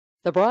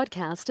The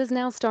broadcast is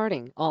now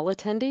starting. All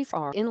attendees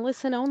are in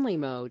listen-only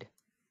mode.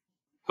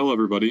 Hello,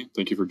 everybody.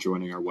 Thank you for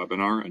joining our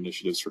webinar,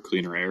 Initiatives for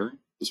Cleaner Air.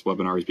 This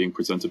webinar is being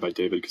presented by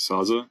David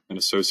Casaza, an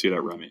associate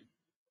at REMI.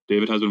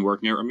 David has been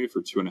working at REMI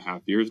for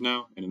 2.5 years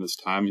now, and in this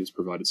time, he has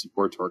provided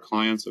support to our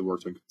clients and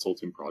worked on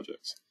consulting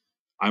projects.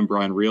 I'm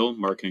Brian Reel,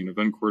 Marketing and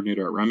Event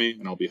Coordinator at REMI,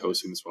 and I'll be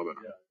hosting this webinar.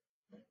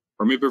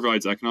 REMI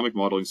provides economic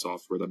modeling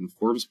software that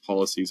informs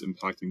policies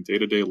impacting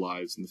day-to-day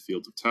lives in the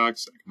fields of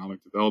tax,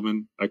 economic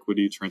development,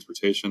 equity,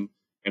 transportation,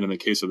 and in the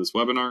case of this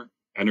webinar,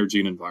 energy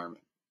and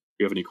environment. If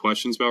you have any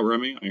questions about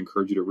REMI, I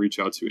encourage you to reach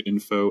out to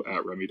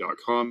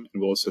info@remi.com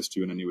and we'll assist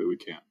you in any way we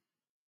can.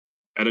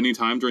 At any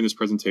time during this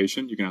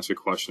presentation, you can ask a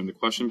question in the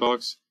question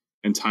box,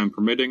 and time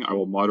permitting, I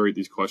will moderate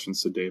these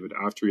questions to David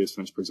after he has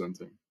finished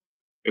presenting.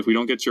 If we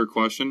don't get to your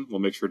question, we'll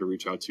make sure to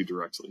reach out to you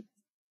directly.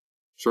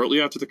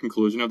 Shortly after the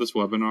conclusion of this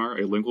webinar,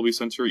 a link will be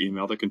sent to your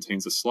email that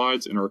contains the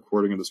slides and a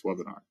recording of this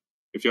webinar.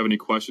 If you have any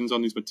questions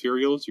on these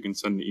materials, you can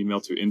send an email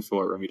to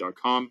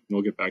info@remi.com and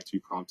we'll get back to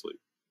you promptly.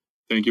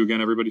 Thank you again,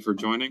 everybody, for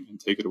joining, and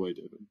take it away,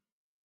 David.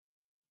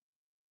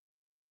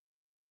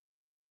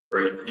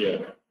 Great.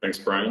 Yeah. Thanks,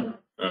 Brian.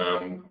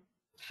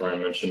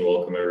 Brian mentioned,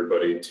 welcome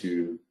everybody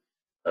to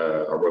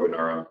our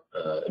webinar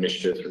on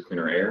Initiatives for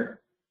Cleaner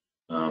Air.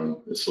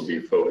 This will be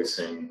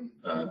focusing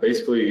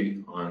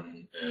basically on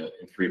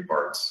in 3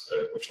 parts,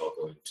 which I'll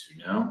go into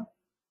now.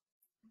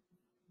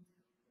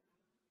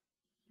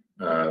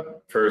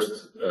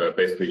 First,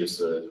 basically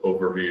just an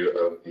overview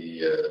of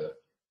the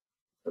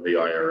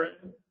IRA,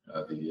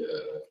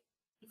 the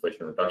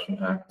Inflation Reduction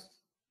Act.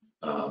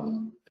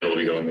 And we'll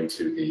be going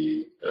into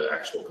the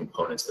actual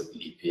components that the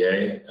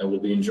EPA will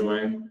be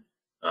enjoying.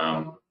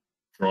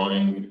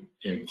 Drawing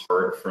in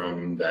part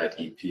from that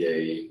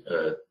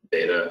EPA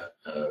data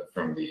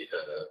from the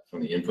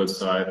input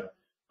side,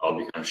 I'll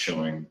be kind of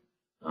showing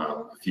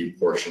a few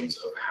portions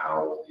of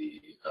how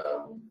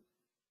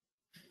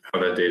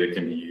that data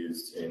can be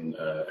used in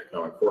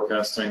economic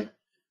forecasting,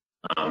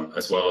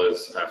 as well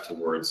as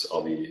afterwards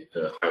I'll be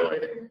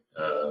highlighting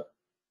a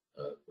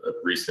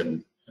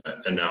recent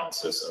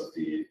analysis of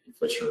the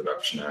Inflation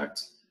Reduction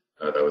Act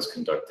that was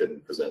conducted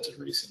and presented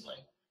recently.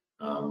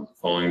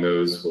 Following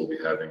those, we'll be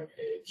having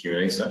a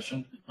Q&A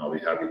session. I'll be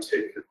happy to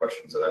take your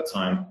questions at that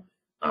time,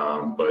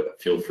 but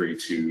feel free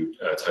to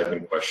type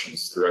in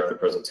questions throughout the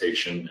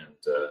presentation, and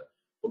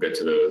we'll get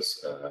to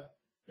those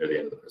near the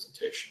end of the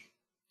presentation.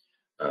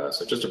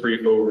 So just a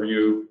brief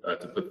overview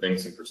to put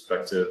things in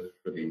perspective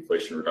for the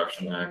Inflation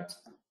Reduction Act.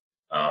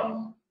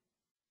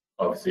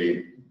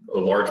 Obviously, a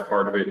large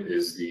part of it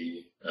is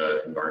the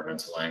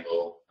environmental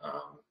angle.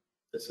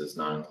 This is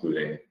not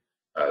including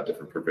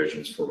different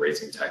provisions for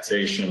raising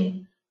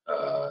taxation.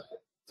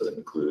 Doesn't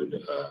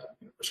include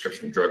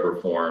prescription drug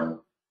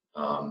reform,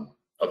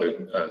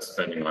 other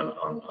spending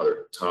on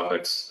other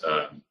topics.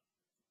 A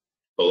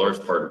large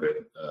part of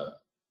it,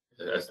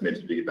 estimated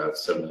to be about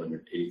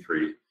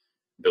 $783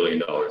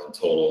 billion in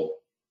total,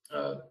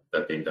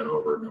 that being done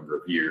over a number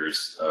of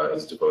years,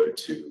 is devoted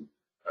to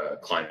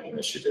climate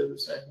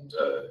initiatives and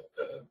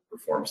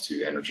reforms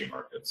to energy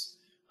markets,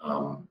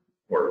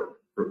 or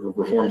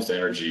reforms to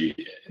energy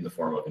in the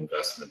form of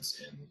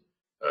investments in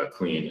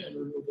clean and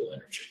renewable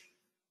energy.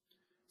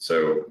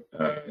 So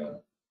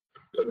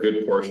a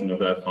good portion of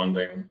that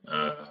funding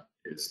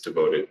is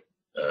devoted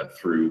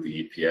through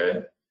the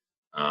EPA,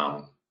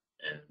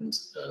 and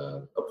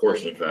a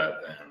portion of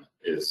that then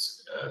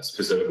is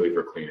specifically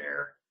for clean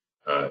air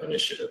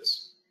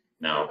initiatives.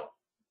 Now,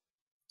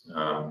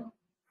 go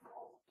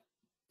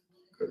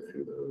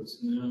through those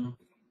now.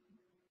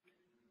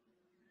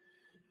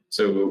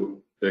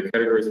 So the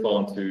categories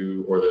fall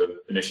into, or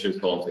the initiatives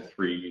fall into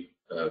 3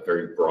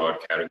 very broad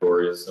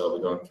categories that I'll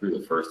be going through.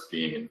 The first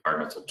being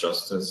environmental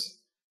justice.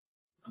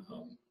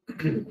 So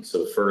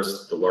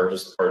the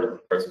largest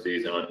parts of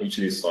these, and on each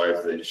of these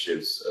slides, the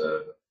initiatives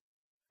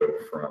go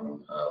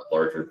from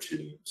larger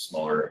to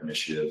smaller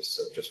initiatives.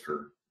 So just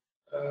for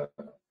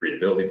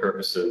readability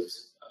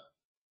purposes,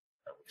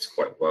 that works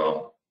quite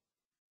well.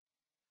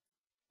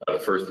 The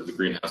first is the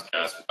Greenhouse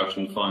Gas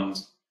Reduction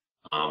Fund.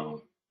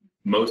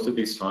 Most of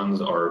these funds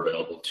are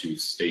available to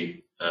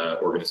state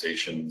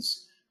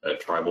organizations,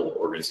 tribal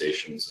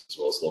organizations, as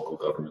well as local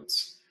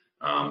governments.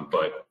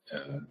 But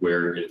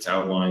where it's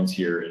outlined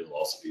here, it will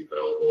also be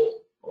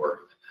available,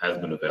 or has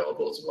been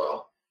available as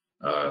well,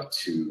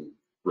 to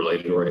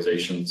related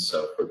organizations.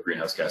 So for the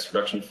Greenhouse Gas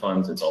Reduction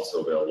Funds, it's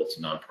also available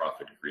to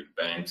nonprofit and green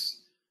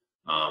banks.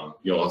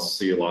 You'll also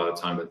see a lot of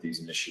time that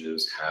these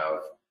initiatives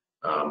have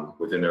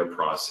within their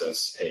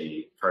process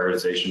a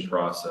prioritization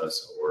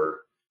process,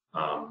 or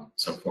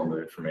some form of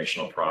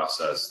informational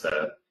process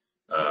that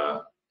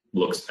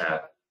looks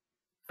at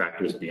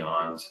factors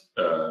beyond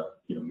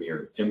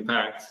mere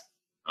impact.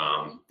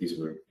 These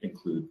would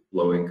include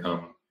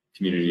low-income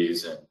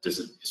communities and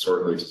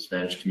historically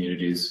disadvantaged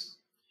communities.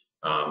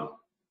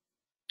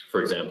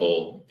 For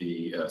example,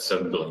 the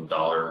 $7 billion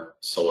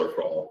Solar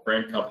for All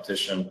grant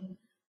competition,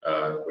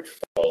 which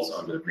falls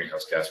under the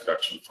Greenhouse Gas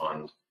Reduction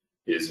Fund,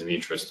 is in the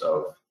interest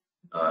of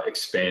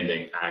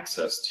expanding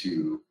access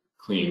to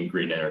clean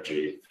green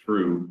energy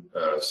through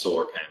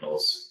solar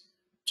panels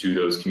to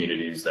those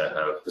communities that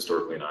have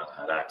historically not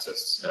had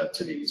access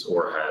to these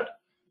or had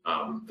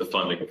the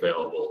funding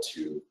available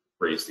to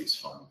raise these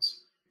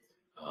funds.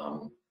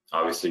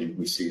 Obviously,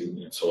 we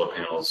see solar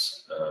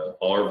panels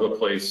all over the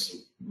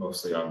place,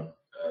 mostly on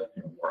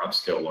more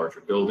upscale,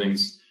 larger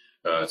buildings.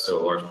 So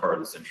a large part of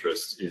this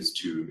interest is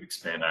to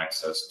expand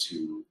access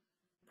to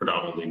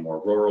predominantly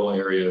more rural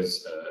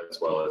areas, as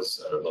well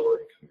as lower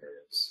income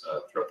areas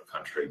throughout the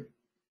country.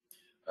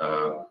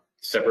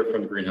 Separate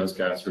from the Greenhouse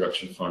Gas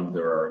Reduction Fund,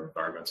 there are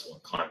environmental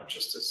and climate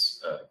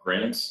justice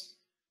grants,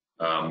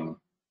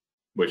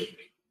 which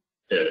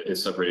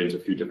is separated into a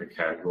few different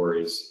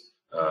categories,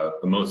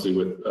 but mostly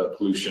with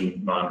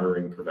pollution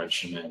monitoring,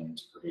 prevention,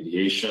 and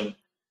remediation.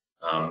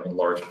 In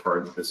large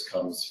part, this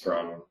comes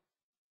from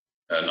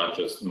not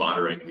just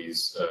monitoring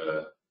these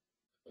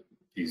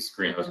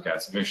greenhouse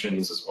gas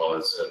emissions as well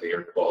as the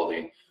air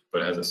quality,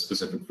 but has a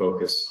specific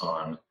focus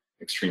on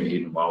extreme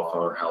heat and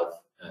wildfire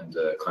health and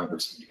climate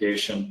risk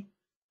mitigation.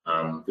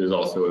 There's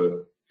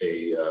also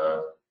a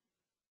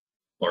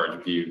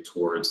large view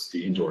towards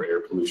the indoor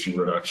air pollution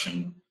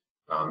reduction.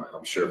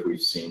 I'm sure if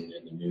we've seen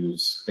in the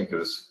news, I think it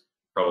was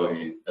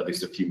probably at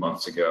least a few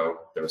months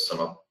ago, there was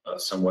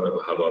somewhat of a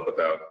hubbub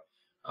about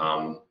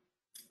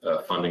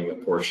funding a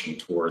portion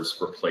towards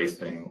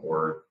replacing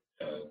or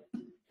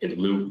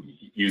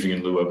using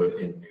in lieu of it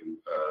in new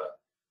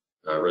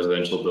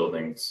residential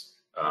buildings,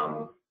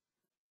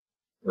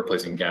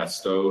 replacing gas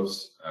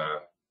stoves.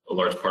 A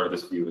large part of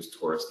this view is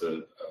towards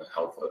the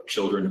health of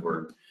children who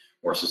are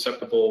more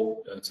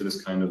susceptible to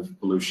this kind of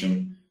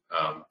pollution,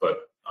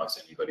 but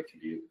obviously anybody can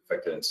be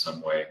affected in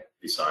some way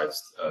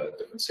besides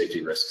different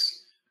safety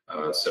risks.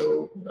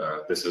 So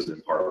this is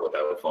in part what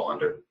that would fall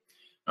under.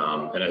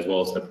 And as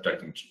well as the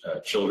Protecting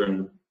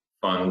Children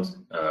Fund,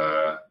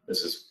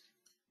 this is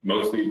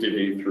mostly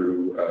divvied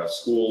through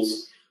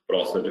schools, but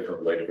also different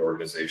related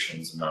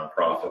organizations and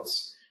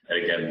nonprofits.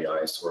 And again, the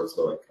eye is towards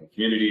low-income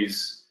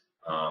communities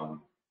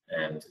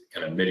and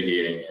kind of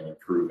mitigating and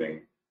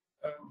improving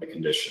the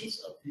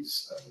conditions of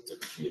these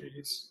different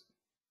communities.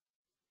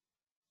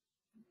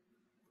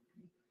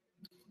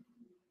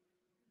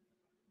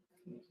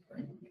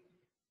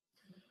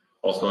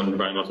 Also,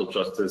 environmental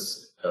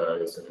justice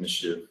is an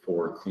initiative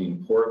for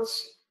clean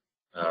ports.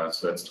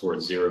 So that's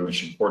towards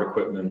zero-emission port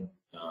equipment,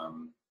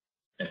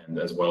 and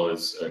as well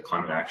as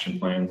climate action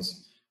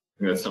plans. I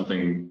think that's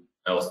something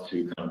else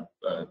to kind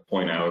of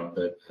point out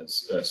that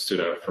has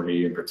stood out for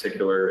me in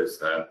particular is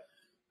that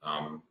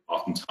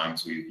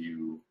oftentimes we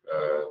view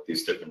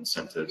these different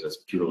incentives as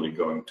purely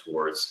going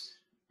towards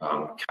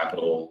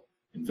capital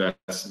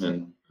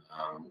investment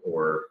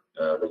or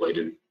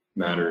related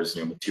matters,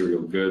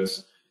 material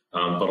goods.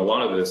 But a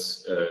lot of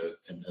this,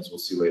 and as we'll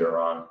see later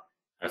on,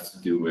 has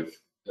to do with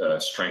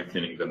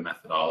strengthening the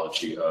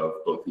methodology of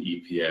both the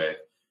EPA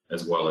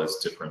as well as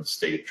different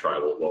state,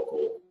 tribal,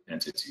 local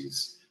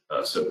entities.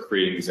 So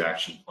creating these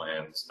action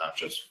plans, not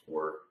just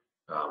for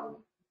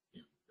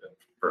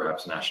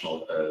perhaps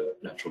natural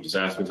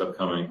disasters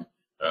upcoming,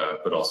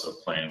 but also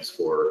plans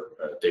for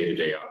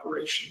day-to-day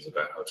operations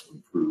about how to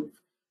improve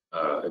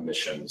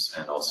emissions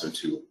and also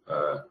to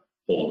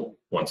hold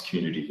one's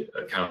community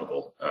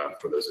accountable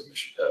for those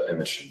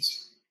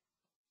emissions.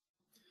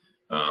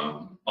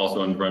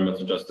 Also,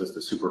 environmental justice, the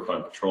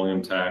Superfund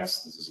petroleum tax.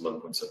 This is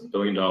 $11.7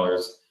 billion.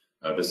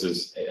 This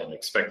is an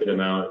expected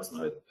amount. It's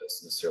not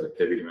necessarily a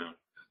pivot amount.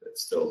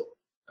 It's still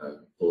a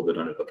little bit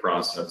under the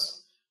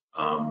process.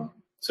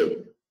 So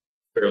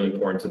fairly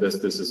important to this.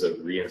 This is a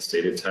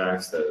reinstated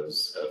tax that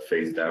was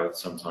phased out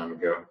some time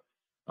ago.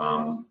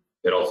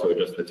 It also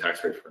adjusts the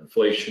tax rate for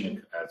inflation.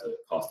 It adds a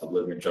cost of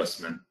living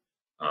adjustment.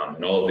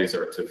 And all of these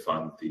are to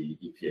fund the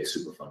EPA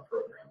Superfund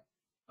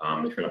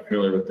program. If you're not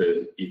familiar with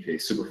the EPA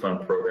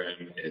Superfund program,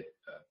 it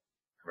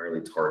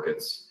primarily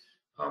targets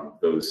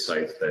those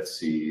sites that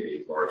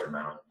see a large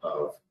amount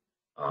of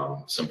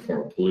some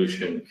form of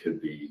pollution. It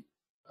could be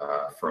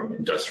from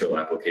industrial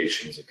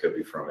applications, it could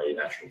be from a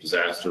natural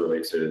disaster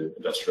related to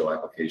industrial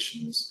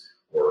applications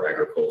or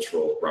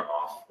agricultural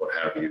runoff, what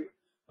have you.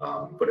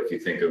 But if you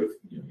think of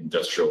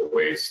industrial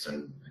waste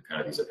and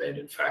kind of these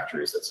abandoned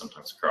factories that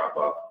sometimes crop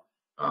up,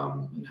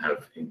 and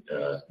have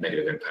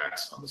negative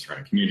impacts on the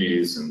surrounding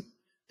communities, and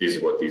these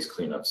are what these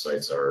cleanup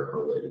sites are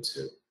related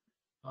to.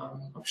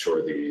 I'm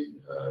sure the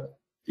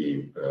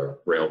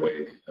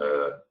railway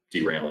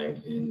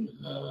derailing in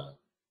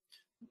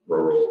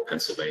rural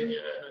Pennsylvania,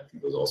 and I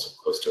think it was also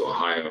close to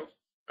Ohio,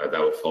 that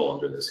would fall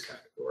under this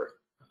category.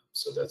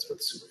 So that's what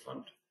the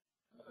Superfund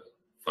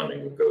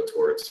funding would go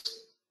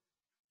towards.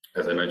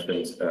 As I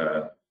mentioned,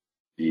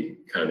 the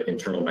kind of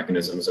internal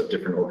mechanisms of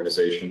different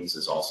organizations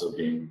is also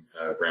being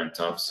ramped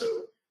up. So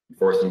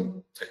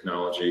enforcement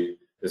technology,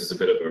 this is a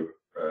bit of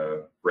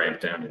a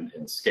ramp down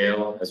in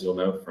scale, as you'll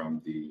know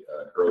from the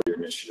earlier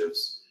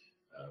initiatives,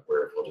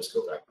 where if we'll just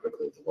go back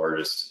quickly, the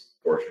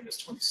largest portion is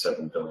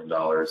 $27 billion,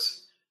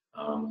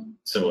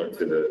 similar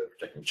to the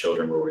Protecting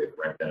Children, where we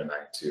ramped down in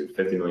magnitude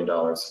 $50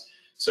 million.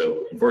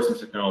 So enforcement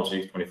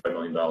technology, $25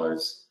 million.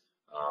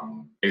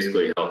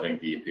 basically helping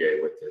the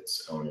EPA with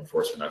its own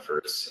enforcement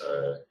efforts,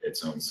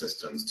 its own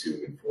systems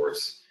to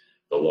enforce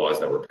the laws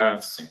that were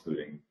passed,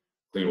 including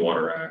Clean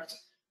Water Act,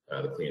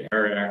 the Clean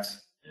Air Act,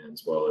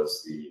 as well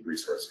as the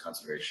Resource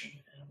Conservation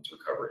and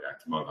Recovery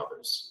Act, among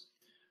others.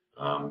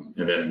 And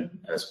then,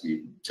 as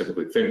we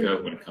typically think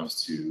of when it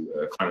comes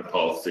to climate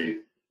policy,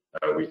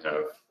 we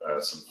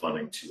have some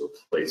funding to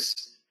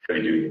replace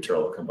heavy-duty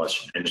internal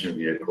combustion engine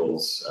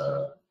vehicles,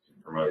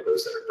 primarily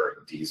those that are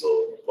burning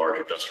diesel, large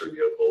industrial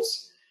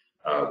vehicles,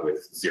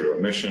 with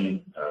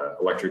zero-emission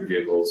electric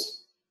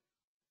vehicles,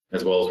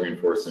 as well as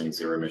reinforcing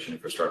zero-emission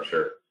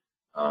infrastructure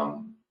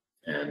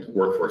and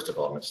workforce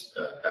development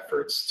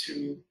efforts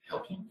to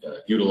help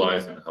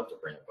utilize and help to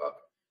ramp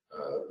up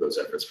those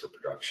efforts for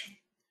production.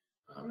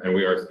 And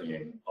we are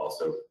seeing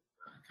also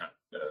kind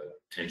of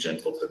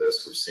tangential to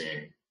this, we're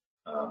seeing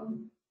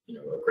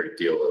a great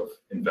deal of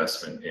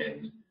investment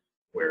in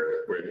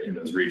where in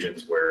those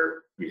regions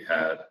where we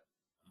had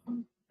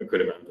a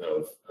good amount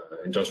of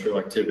industrial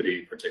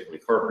activity, particularly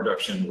car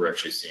production. We're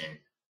actually seeing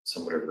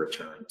somewhat of a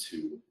return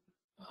to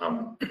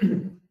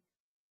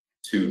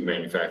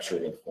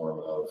manufacturing in the form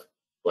of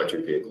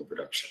electric vehicle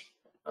production,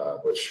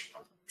 which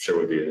I'm sure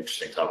would be an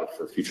interesting topic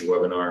for a future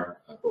webinar,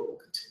 but we'll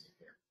continue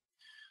here.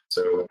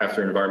 So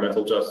after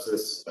environmental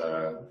justice,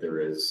 there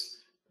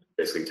is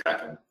basically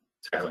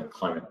tackling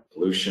climate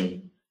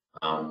pollution.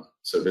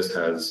 So this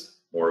has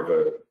more of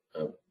a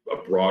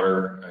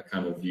broader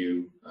kind of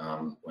view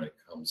when it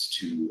comes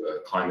to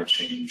climate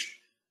change,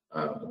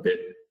 a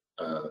bit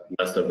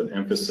less of an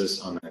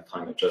emphasis on that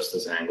climate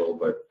justice angle,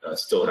 but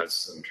still has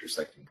some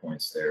intersecting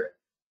points there.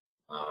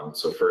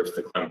 So first,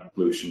 the climate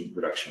pollution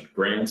reduction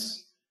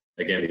grants.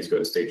 Again, these go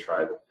to state,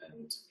 tribe,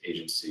 and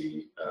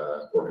agency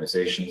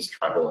organizations,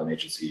 tribal and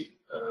agency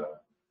or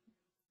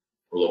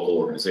local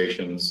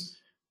organizations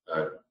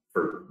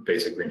for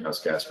basic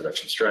greenhouse gas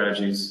reduction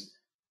strategies.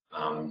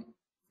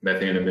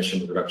 Methane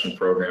emission reduction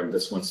program.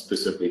 This one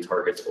specifically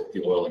targets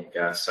the oil and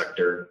gas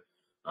sector,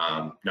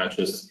 not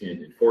just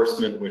in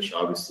enforcement, which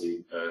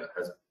obviously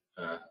has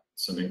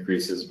some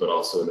increases, but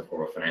also in the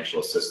form of financial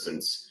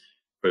assistance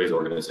for these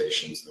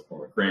organizations in the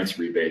form of grants,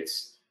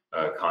 rebates,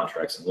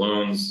 contracts, and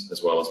loans,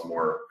 as well as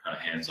more kind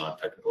of hands-on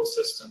technical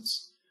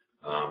assistance.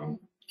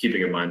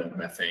 Keeping in mind that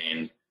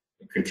methane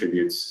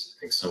contributes, I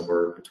think,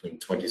 somewhere between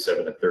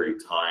 27 to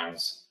 30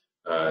 times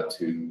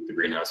to the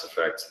greenhouse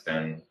effect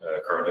than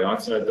carbon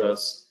dioxide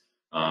does,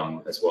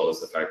 as well as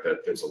the fact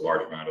that there's a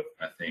large amount of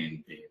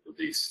methane being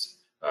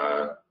released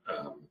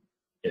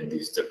in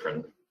these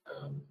different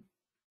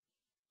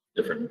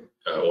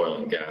oil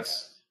and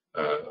gas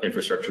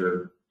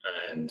infrastructure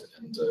and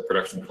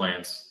production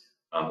plants.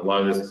 A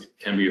lot of this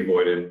can be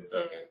avoided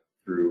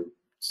through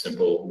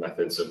simple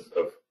methods of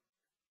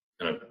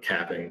kind of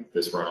capping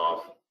this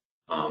runoff.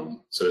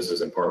 So this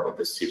is in part what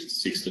this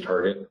seeks to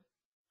target.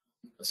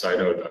 A side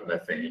note about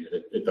methane,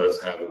 it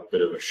does have a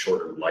bit of a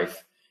shorter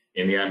life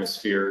in the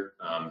atmosphere.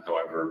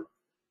 However,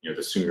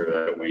 the sooner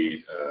that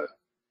we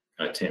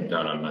kind of tamp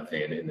down on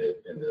methane in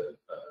the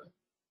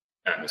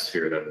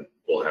atmosphere, then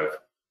we'll have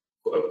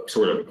a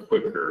sort of a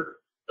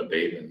quicker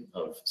abatement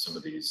of some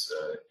of these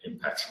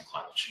impacts from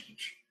climate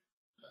change.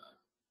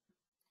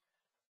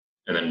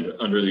 And then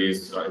under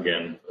these,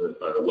 again,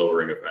 a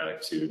lowering of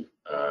magnitude,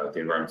 the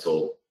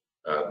environmental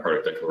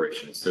product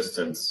declaration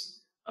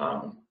assistance.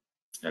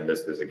 And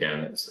this is, again,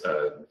 it's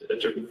a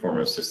different form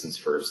of assistance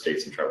for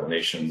states and tribal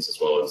nations, as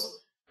well as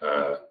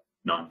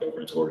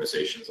non-governmental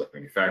organizations like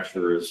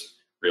manufacturers,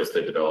 real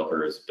estate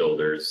developers,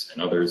 builders,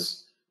 and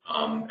others.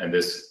 And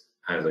this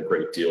has a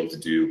great deal to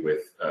do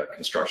with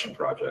construction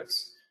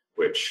projects,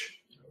 which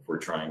we're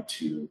trying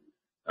to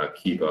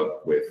keep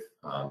up with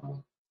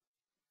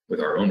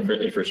our own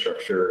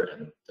infrastructure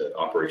and the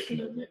operation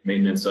and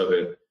maintenance of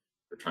it.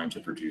 We're trying to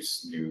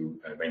produce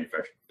new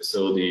manufacturing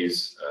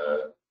facilities.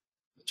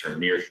 The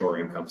term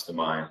nearshoring comes to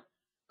mind.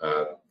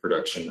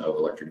 Production of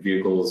electric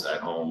vehicles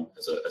at home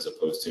as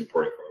opposed to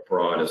importing from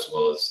abroad, as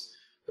well as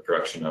the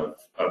production of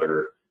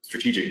other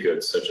strategic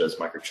goods such as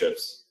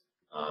microchips.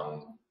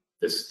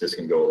 This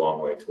can go a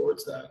long way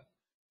towards that.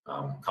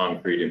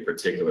 Concrete in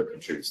particular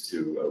contributes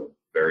to a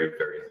very,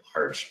 very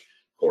large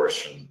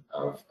portion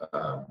of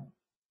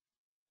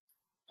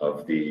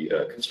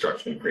the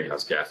construction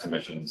greenhouse gas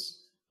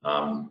emissions,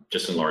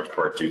 just in large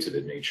part due to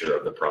the nature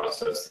of the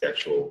process, the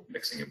actual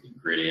mixing of the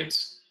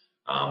ingredients.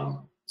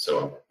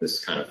 So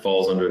this kind of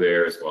falls under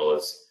there, as well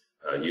as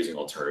using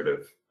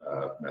alternative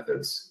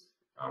methods.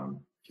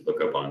 If you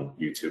look up on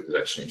YouTube,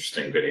 there's actually an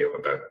interesting video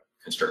about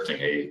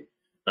constructing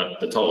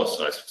not the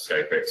tallest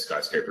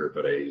skyscraper,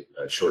 but a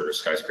shorter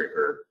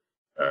skyscraper,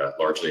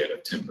 largely out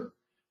of timber,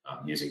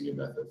 using new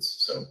methods.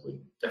 So we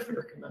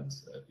definitely recommend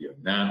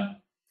viewing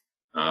that.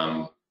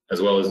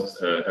 As well as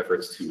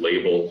efforts to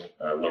label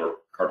lower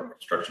carbon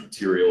construction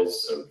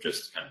materials, so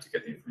just kind of to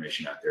get the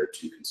information out there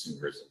to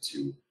consumers and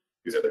to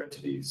these other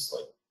entities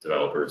like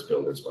developers,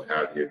 builders, what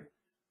have you,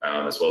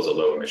 as well as a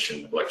low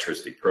emission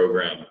electricity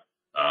program.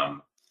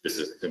 This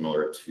is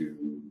similar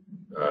to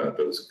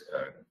those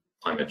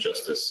climate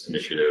justice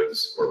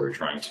initiatives where we're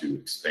trying to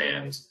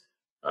expand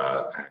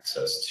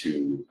access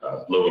to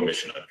low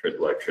emission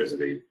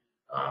electricity,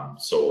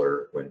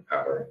 solar, wind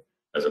power,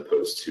 as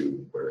opposed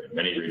to where in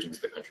many regions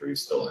of the country we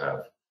still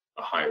have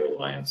a high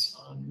reliance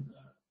on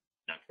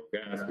natural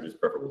gas, which is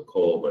preferable to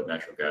coal, but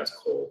natural gas,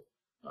 coal,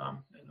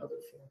 and other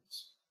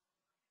forms.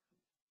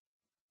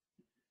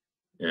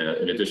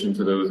 In addition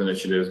to those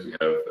initiatives, we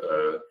have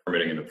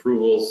permitting and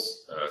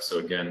approvals. So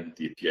again,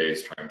 the EPA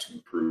is trying to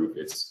improve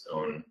its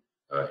own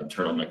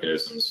internal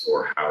mechanisms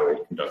for how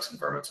it conducts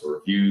environmental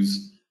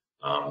reviews.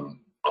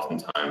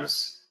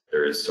 Oftentimes,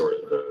 there is sort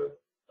of a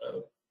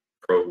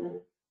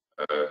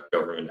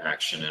pro-government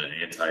action and an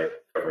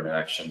anti-government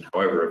action.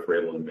 However, if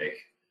we're able to make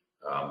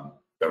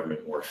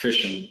government more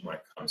efficient when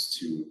it comes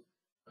to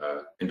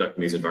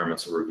conducting these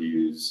environmental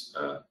reviews,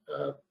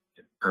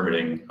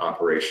 permitting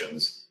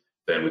operations,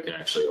 then we can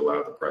actually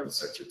allow the private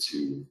sector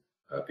to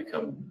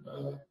become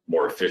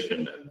more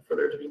efficient and for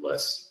there to be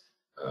less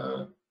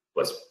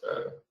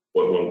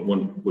what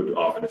one would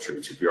often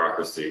attribute to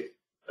bureaucracy.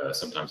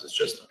 Sometimes it's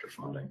just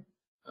underfunding.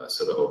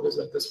 So the hope is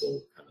that this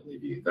will kind of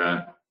alleviate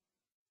that.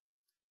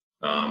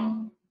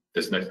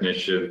 This next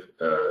initiative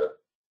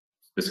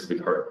specifically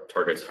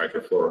targets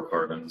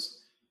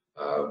hydrofluorocarbons,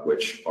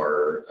 which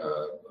are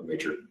a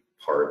major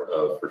part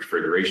of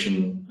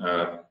refrigeration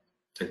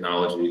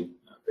technology,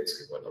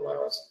 basically what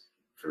allows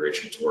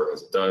refrigeration to work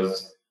as it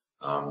does.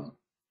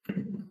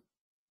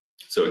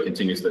 So it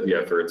continues the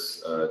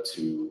efforts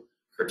to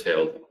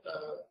curtail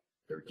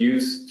their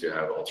use, to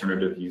have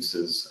alternative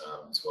uses,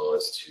 as well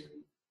as to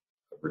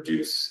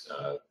reduce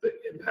the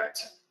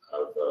impact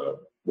of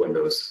when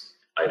those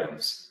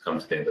items come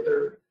to the end of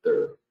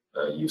their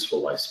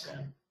useful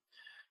lifespan.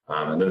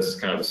 And this is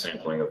kind of a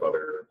sampling of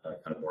other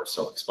kind of more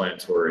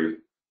self-explanatory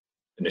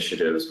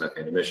initiatives: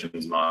 methane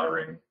emissions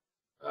monitoring,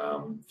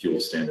 fuel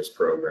standards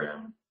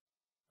program,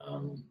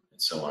 and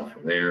so on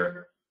from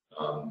there.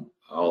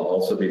 I'll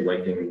also be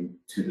linking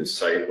to the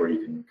site where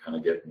you can kind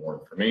of get more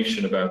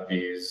information about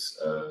these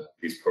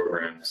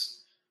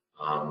programs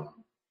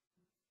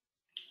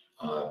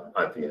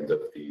at the end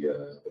of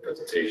the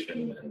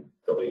presentation, and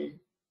they'll be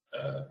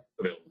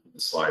available in the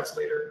slides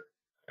later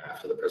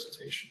after the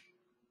presentation.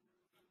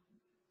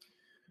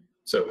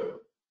 So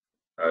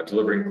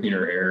delivering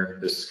cleaner air,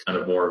 this is kind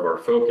of more of our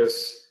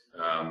focus.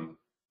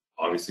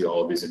 Obviously,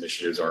 all of these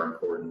initiatives are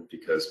important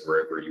because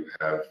wherever you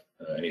have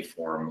any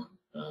form,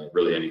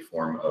 really any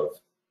form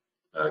of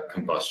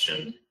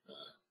combustion,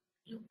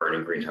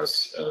 burning burning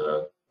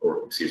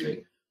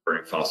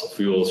fossil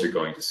fuels, you're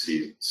going to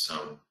see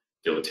some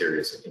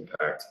deleterious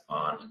impact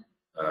on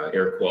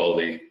air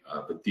quality.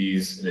 But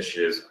these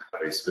initiatives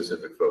have a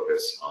specific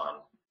focus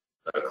on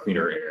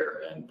cleaner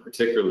air and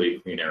particularly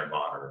clean air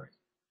monitoring.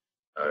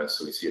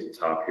 So we see at the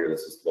top here,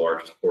 this is the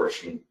largest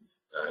portion,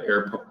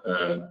 air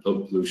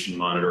pollution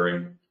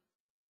monitoring.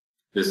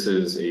 This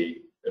is a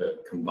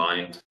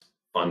combined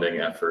funding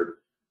effort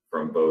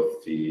from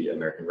both the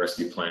American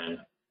Rescue Plan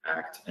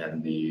Act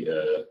and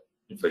the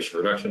Inflation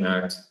Reduction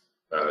Act.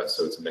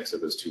 So it's a mix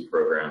of those two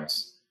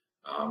programs.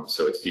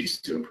 So it seeks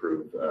to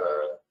improve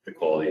the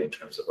quality in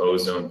terms of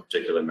ozone,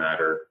 particulate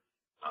matter,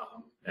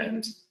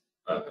 and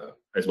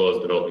as well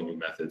as developing new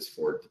methods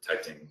for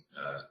detecting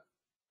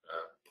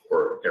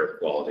poor air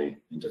quality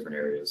in different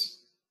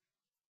areas.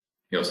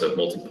 You also have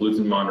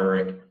multi-pollutant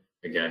monitoring,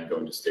 again,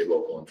 going to state,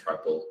 local, and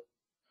tribal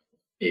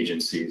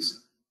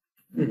agencies.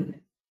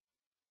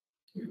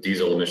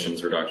 Diesel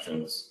emissions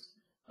reductions,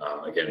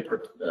 again,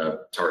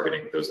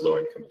 targeting those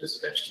low-income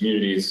disadvantaged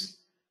communities,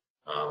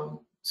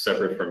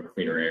 separate from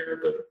cleaner air,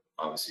 but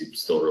obviously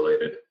still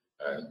related.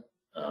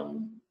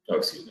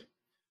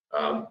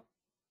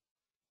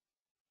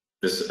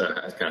 This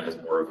kind of has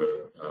more of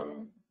a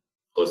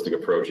holistic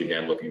approach,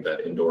 again, looking at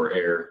that indoor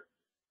air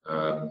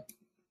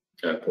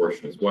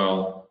portion as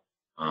well.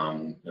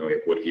 And we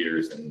have wood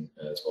heaters and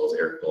as well as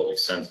air quality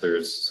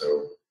sensors,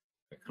 so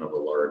kind of a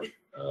large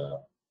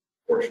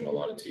portion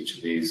allotted to each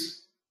of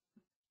these.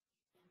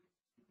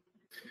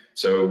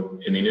 So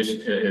in the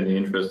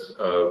interest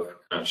of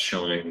kind of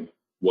showing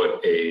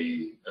what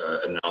a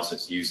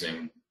analysis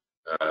using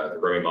the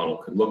REMI model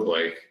could look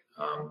like,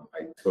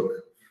 I took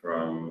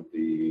from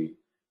the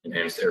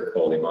Enhanced Air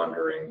Quality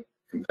Monitoring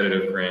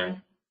Competitive Grant,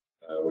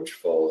 which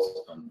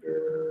falls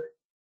under,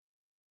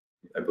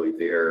 I believe,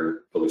 the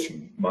air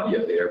pollution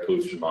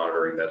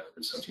monitoring, that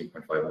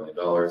 $17.5 million.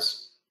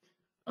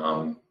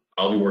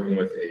 I'll be working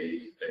with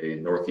a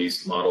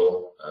Northeast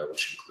model,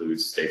 which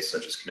includes states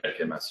such as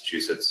Connecticut,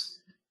 Massachusetts,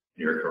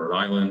 New York, and Rhode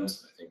Island.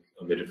 I think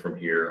omitted from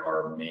here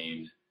are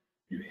Maine,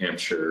 New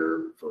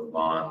Hampshire,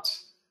 Vermont.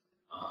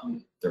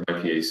 There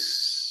might be a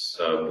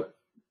sub-state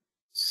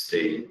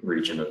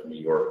region of New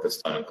York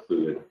that's not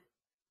included.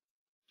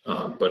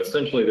 But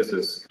essentially, this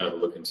is kind of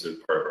a look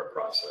into part of our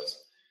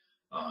process.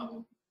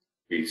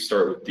 We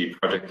start with the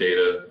project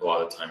data. A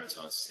lot of the time it's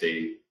on a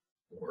state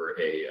or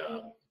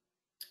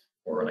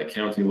on a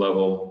county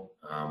level.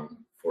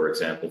 For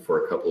example,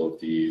 for a couple of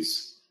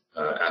these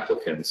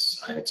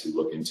applicants, I had to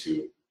look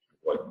into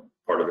what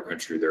part of the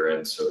country they're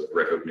in. So the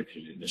Red Hook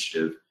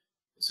Initiative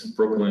is in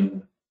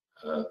Brooklyn.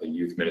 the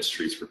Youth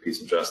Ministries for Peace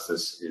and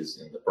Justice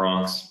is in the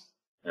Bronx,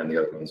 and the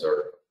other ones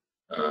are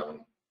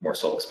more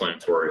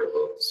self-explanatory,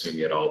 although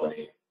SUNY at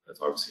Albany,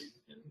 that's obviously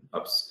in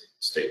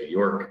upstate New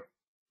York.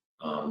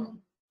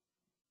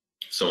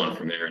 So on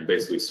from there, and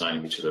basically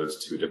assigning each of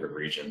those to a different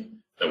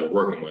region that we're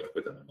working with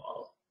within the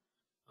model.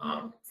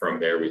 From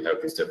there, we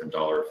have these different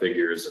dollar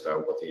figures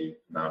about what the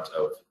amount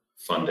of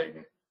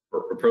funding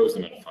or proposed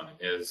amount of funding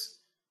is.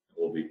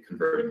 We'll be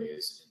converting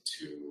these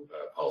into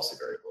policy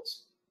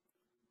variables.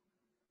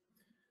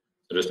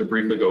 So just to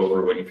briefly go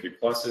over what E3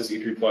 Plus is,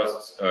 E3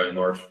 Plus in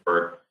large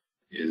part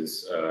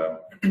is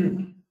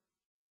working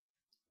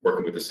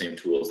with the same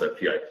tools that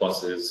PI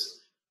Plus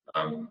is.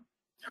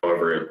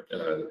 However,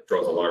 it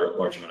draws a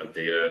large amount of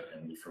data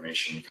and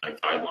information, kind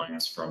of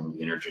guidelines from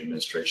the Energy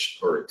Administration,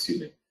 or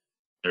excuse me,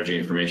 Energy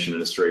Information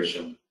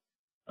Administration.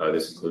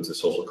 This includes the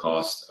social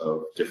cost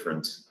of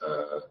different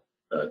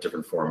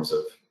forms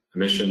of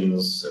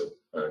emissions, so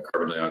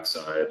carbon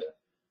dioxide,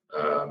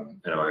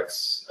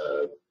 NOx,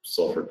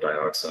 sulfur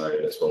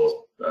dioxide, as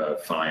well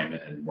as fine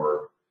and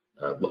more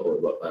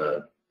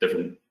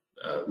different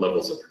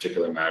levels of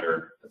particulate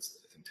matter. That's,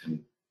 I think,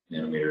 10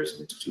 nanometers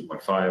into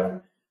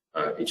 2.5.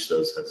 Each of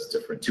those has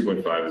different.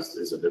 2.5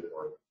 is a bit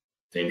more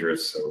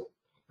dangerous, so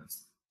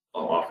that's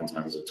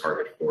oftentimes a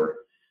target for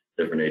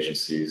different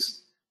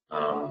agencies.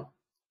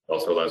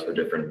 Also allows for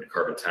different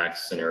carbon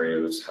tax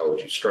scenarios. How would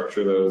you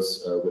structure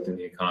those within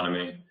the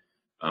economy?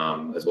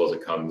 As well as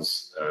it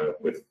comes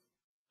with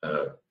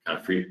kind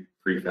of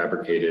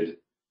prefabricated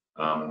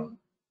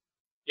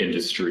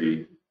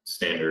industry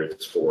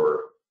standards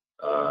for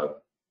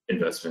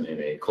investment in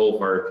a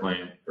coal-fired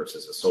plant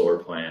versus a solar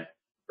plant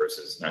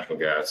versus natural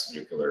gas,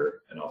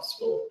 nuclear, and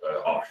also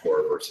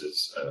offshore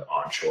versus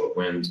onshore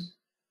wind.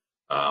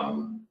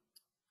 I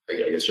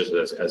guess just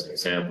as an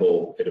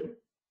example, it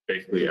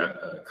basically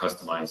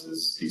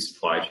customizes the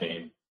supply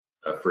chain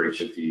for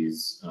each of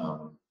these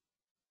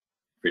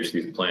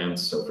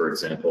plants. So, for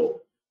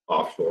example,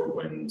 offshore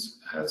wind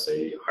has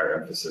a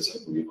higher emphasis,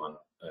 I believe, on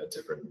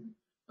different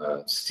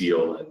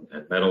steel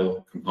and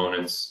metal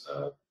components,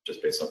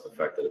 just based off the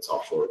fact that it's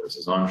offshore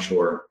versus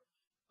onshore.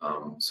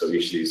 So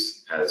each of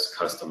these has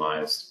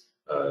customized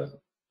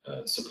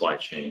supply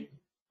chain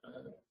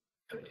kind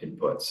of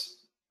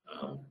inputs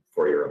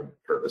for your own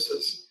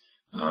purposes.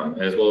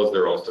 As well as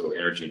there are also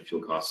energy and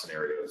fuel cost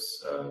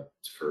scenarios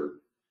for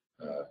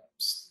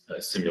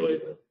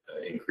simulated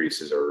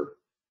increases, or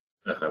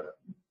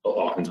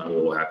oftentimes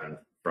what will happen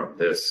from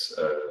this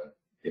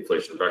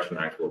Inflation Reduction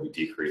Act will be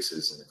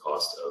decreases in the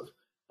cost of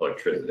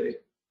electricity,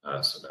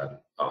 so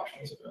that option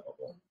is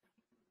available.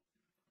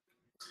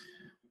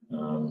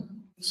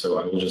 So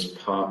I will just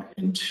pop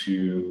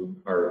into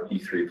our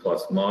E3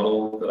 Plus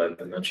model that I've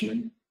been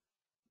mentioning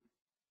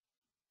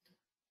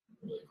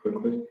really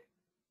quickly.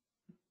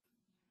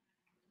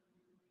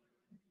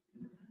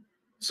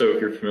 So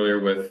if you're familiar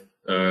with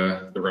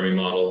the REMI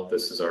model,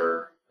 this is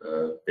our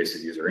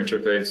basic user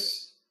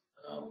interface.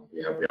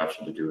 We have the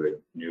option to do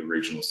a new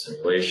regional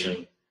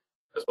simulation,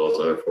 as well as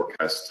other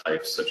forecast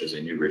types, such as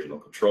a new regional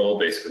control,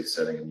 basically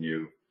setting a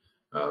new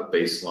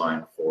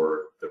baseline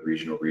for the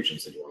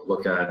regions that you want to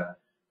look at.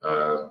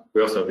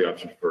 We also have the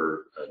option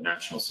for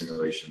national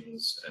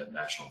simulations and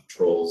national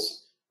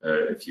controls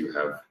if you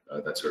have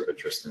that sort of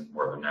interest in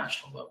more of a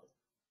national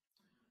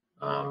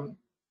level.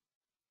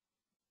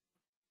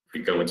 If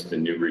we go into the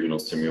new regional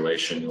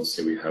simulation, you'll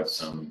see we have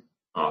some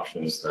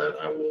options that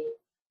I will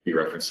be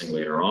referencing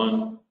later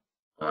on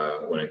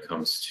when it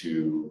comes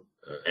to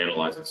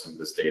analyzing some of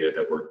this data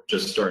that we're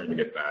just starting to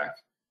get back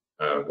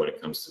when it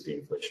comes to the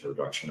Inflation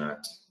Reduction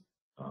Act.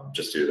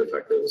 Just due to the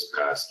fact that it was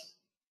passed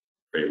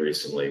pretty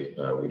recently,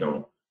 we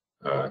don't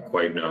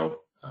quite know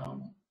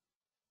on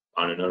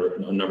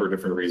a number of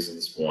different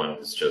reasons. One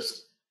is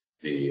just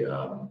the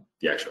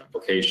actual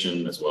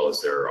application, as well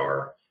as there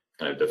are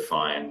kind of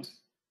defined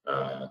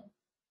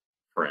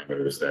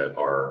parameters that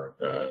are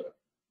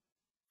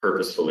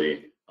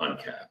purposefully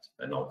uncapped,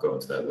 and I'll go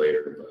into that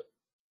later. But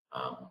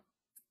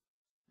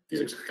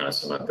these are kind of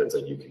some methods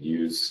that you can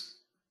use.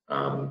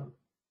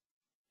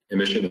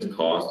 Emissions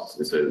costs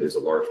is a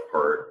large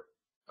part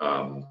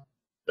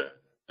that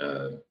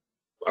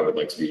I would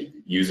like to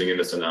be using in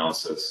this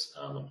analysis.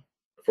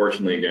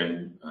 Unfortunately,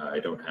 again, I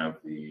don't have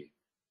the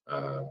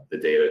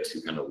data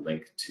to kind of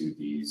link to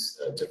these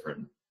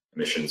different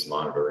emissions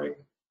monitoring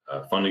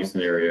funding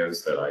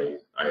scenarios that I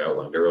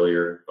outlined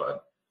earlier,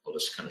 but I'll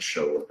just kind of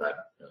show what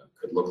that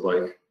could look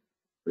like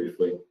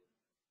briefly.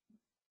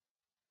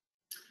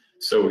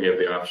 So we have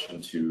the option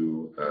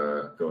to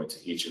go into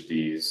each of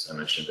these. I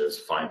mentioned there's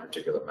fine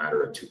particulate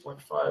matter at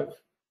 2.5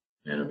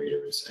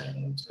 nanometers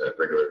and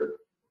regular,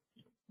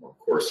 more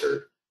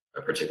coarser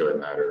particulate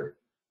matter.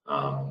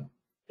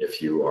 If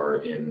you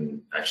are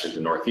in actually the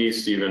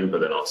Northeast even,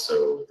 but then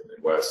also the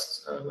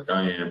Midwest, like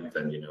I am,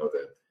 then you know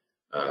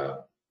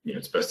that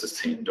it's best to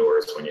stay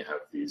indoors when you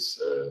have these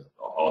the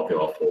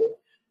awful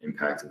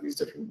impact of these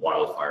different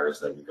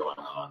wildfires that are going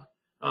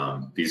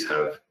on. These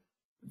have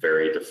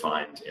very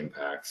defined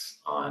impacts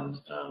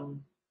on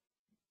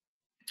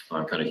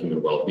on kind of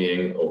human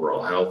well-being,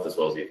 overall health, as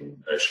well as even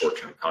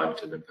short-term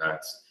cognitive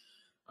impacts.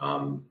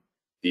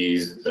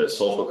 These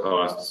social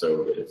costs,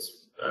 so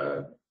it's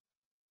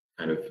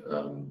kind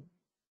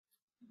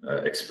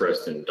of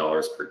expressed in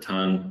dollars per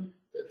ton.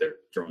 They're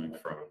drawing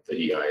from the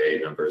EIA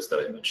numbers that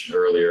I mentioned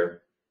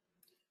earlier.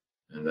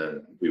 And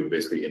then we would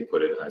basically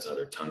input it as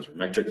either tons or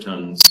metric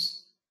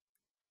tons,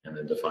 and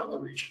then define the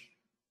region.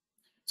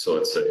 So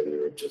let's say we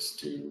would just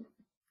do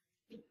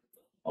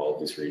all of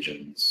these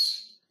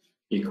regions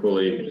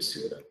equally, and just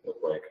see what that would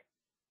look like.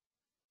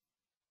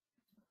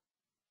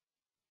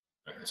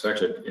 Okay, so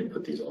actually I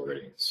input these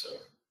already. So,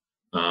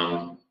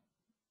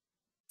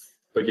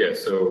 but yeah,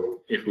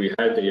 so if we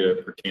had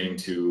data pertaining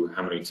to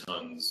how many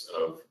tons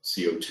of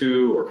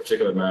CO2 or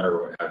particulate matter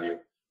or what have you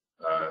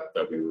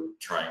that we were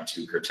trying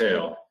to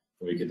curtail,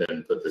 we could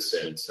then put this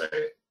in and say,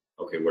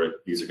 okay,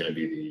 these are going to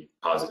be the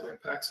positive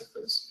impacts of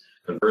this.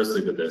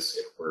 Conversely to this,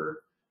 if we're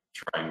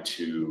trying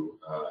to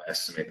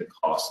estimate the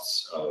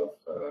costs of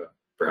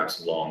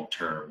perhaps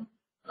long-term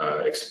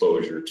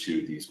exposure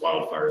to these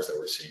wildfires that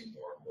we're seeing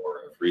more and more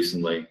of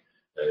recently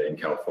in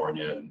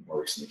California and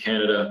more recently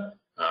Canada,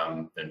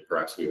 then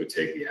perhaps we would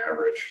take the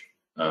average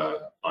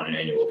on an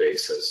annual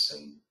basis,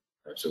 and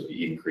perhaps it would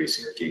be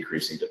increasing or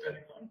decreasing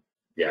depending on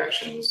the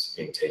actions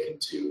being taken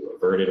to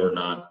avert it or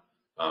not.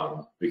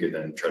 We could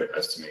then try to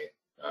estimate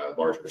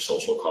larger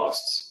social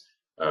costs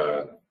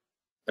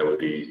that would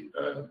be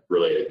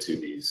related to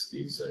these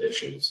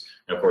issues,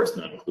 and of course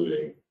not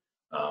including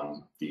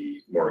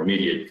the more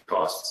immediate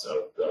costs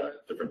of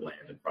different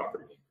land and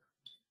property.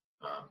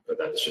 But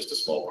that is just a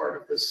small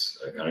part of this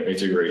kind of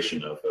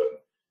integration of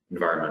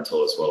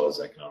environmental as well as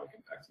economic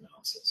impact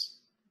analysis.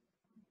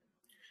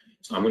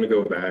 So I'm going to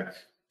go back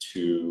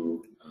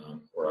to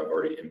where I've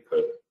already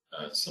input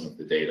some of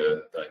the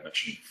data that I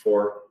mentioned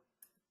before.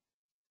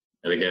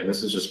 And again,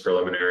 this is just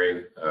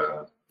preliminary.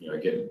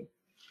 Again,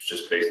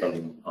 just based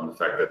on the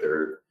fact that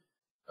there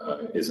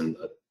isn't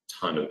a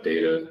ton of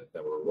data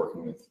that we're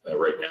working with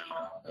right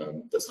now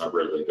that's not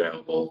readily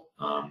available.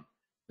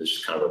 It's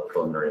just kind of a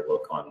preliminary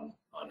look on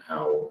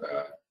how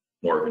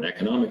more of an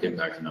economic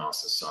impact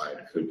analysis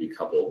side could be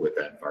coupled with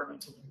that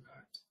environmental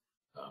impact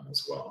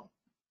as well.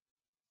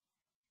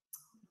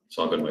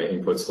 So I'll go to my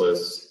inputs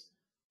list.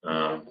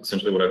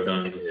 Essentially what I've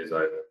done is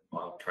I've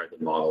tried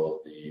to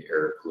model the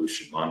air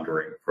pollution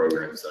monitoring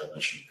programs that I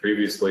mentioned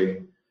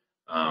previously.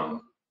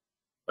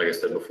 Like I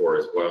said before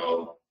as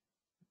well,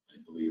 I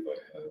believe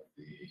I have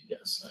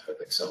I have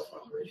the Excel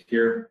file right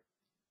here.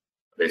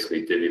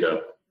 Basically divvied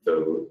up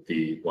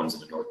the ones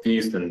in the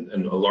Northeast, and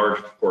a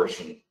large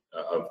portion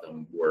of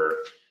them were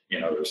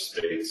in other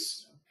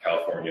states.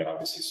 California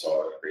obviously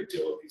saw a great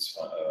deal of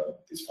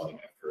these funding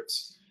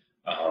efforts.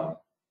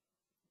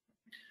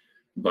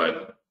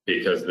 But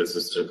because this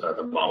is just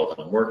the model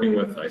that I'm working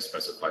with, I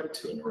specified it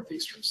to a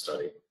Northeastern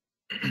study.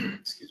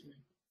 Excuse me.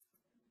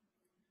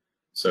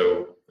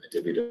 So I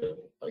divvied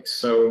it like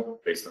so,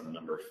 based on the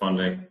number of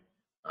funding.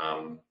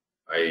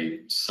 I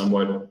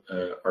somewhat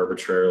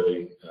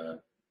arbitrarily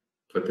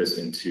put this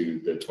into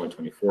the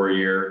 2024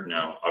 year.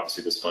 Now,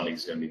 obviously, this funding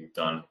is going to be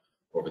done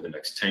over the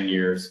next 10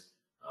 years.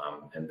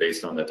 And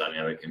based on the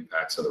dynamic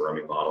impacts of the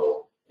RUMI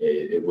model,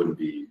 it wouldn't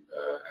be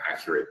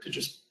accurate to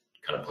just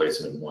kind of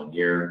place it in 1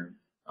 year.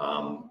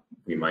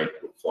 We might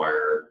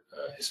require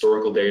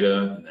historical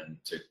data, and then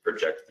to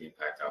project the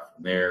impact out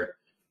from there.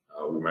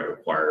 We might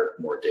require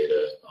more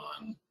data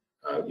on,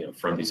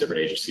 from these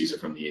different agencies or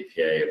from the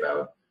EPA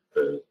about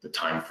the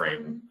time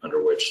frame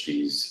under which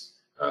this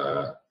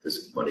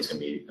money is going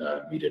to be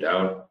meted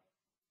out.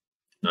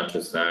 Not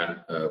just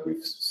that,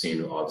 we've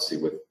seen obviously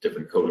with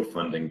different COVID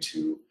funding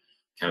to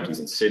counties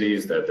and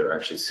cities that they're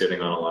actually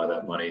sitting on a lot of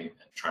that money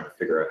and trying to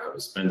figure out how to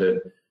spend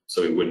it.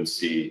 So we wouldn't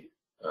see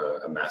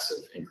a massive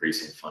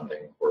increase in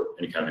funding or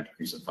any kind of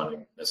increase in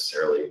funding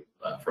necessarily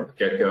from the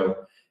get-go.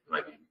 It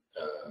might be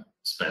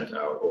spent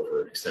out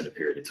over an extended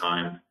period of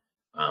time.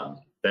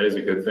 That is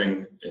a good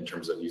thing in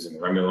terms of using the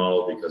RUMI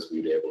model, because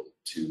we'd be able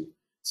to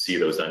see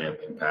those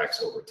dynamic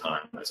impacts over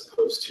time as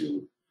opposed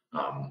to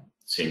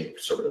seeing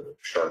sort of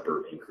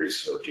sharper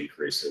increases or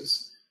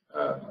decreases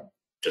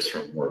just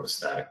from more of a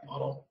static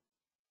model.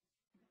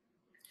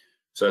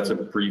 So that's a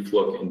brief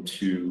look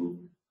into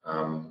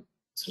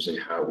essentially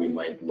how we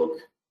might look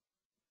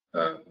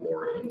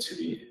more into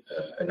the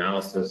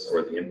analysis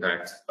or the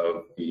impact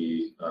of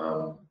the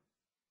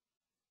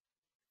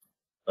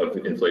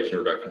Inflation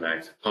Reduction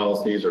Act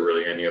policies, or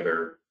really any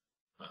other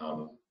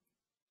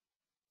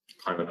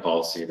climate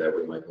policy that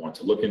we might want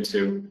to look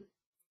into.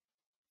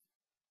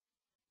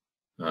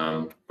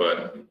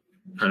 But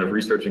kind of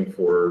researching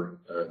for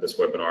this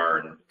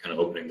webinar and kind of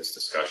opening this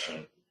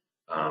discussion,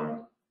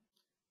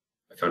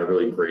 I found a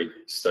really great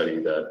study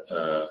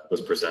that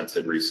was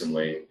presented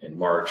recently in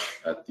March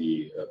at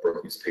the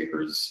Brookings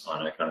Papers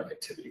on Economic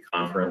Activity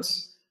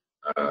Conference.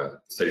 The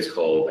study is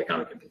called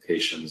Economic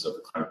Implications of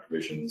the Climate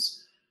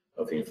Provisions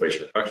of the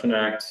Inflation Reduction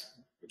Act,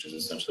 which is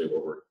essentially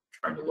what we're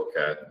trying to look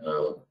at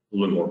a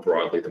little more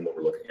broadly than what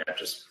we're looking at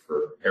just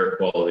for air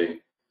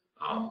quality,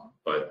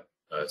 but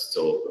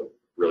still a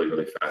really,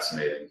 really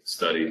fascinating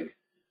study.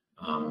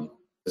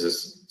 This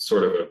is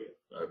sort of a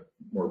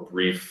more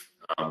brief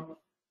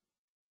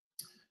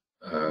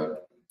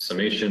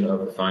summation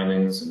of the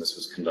findings, and this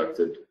was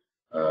conducted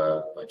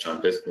by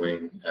John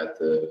Biskling at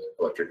the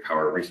Electric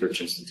Power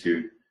Research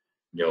Institute,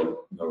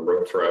 Neil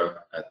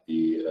Rotra at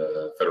the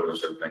Federal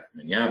Reserve Bank of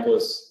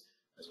Minneapolis,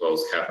 as well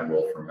as Catherine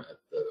Wolfram at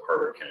the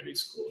Harvard Kennedy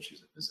School.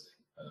 She's a visiting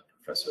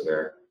professor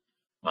there.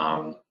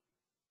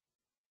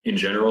 In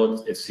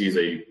general, it sees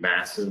a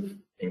massive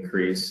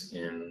increase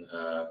in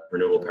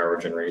renewable power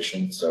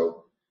generation.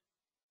 So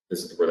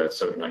this is where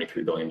that's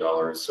 $793 billion,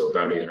 so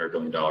about $800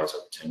 billion over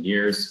 10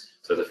 years.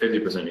 So it's a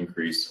 50%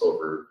 increase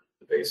over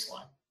the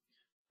baseline.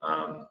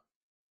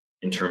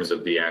 In terms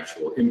of the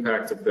actual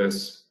impact of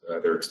this,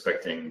 they're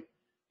expecting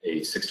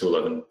a 6 to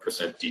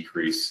 11%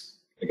 decrease,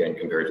 again,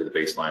 compared to the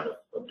baseline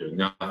of doing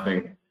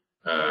nothing.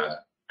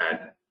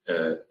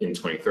 In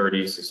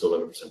 2030, 6 to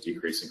 11%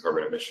 decrease in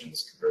carbon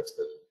emissions compared to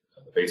the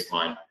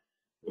baseline,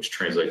 which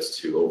translates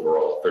to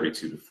overall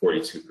 32 to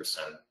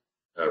 42%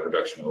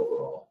 reduction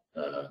overall.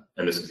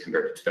 And this is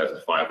compared to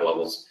 2005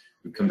 levels.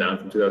 We've come down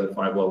from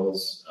 2005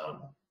 levels,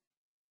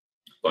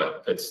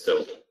 but it's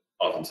still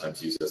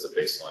oftentimes used as a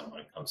baseline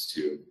when it comes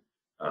to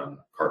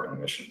carbon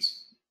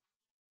emissions.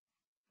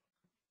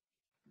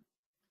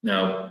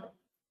 Now,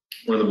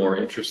 one of the more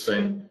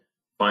interesting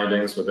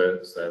findings with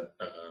it is that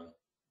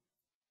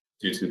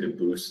due to the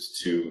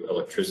boost to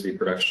electricity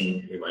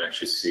production, we might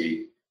actually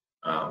see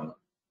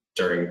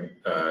during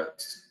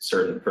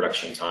certain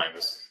production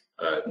times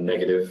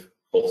negative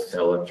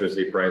wholesale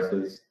electricity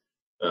prices,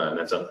 and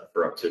that's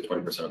for up to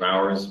 20% of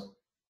hours.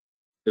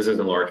 This is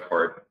in large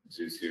part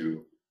due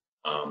to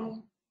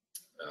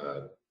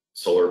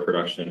solar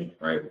production,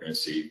 right? We're going to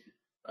see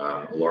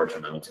a large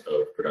amount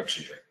of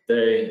production during the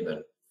day and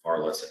then far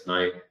less at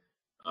night.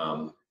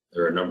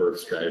 There are a number of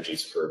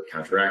strategies for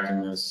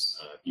counteracting this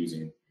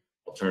using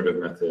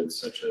alternative methods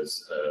such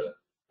as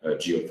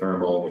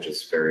geothermal, which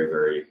is very,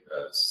 very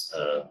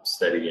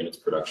steady in its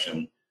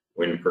production,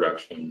 wind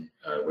production,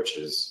 which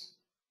is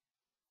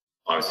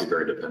obviously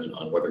very dependent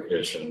on weather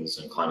conditions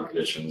and climate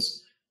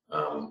conditions,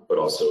 but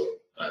also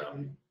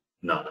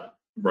not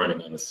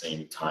running on the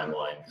same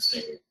timeline, the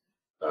same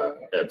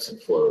ebbs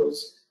and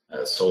flows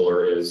as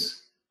solar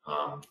is.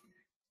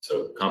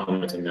 So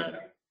complementing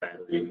that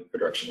battery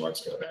production,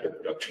 large-scale battery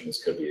production,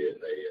 this could be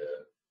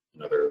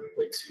another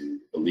way to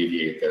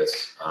alleviate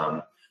this.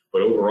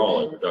 But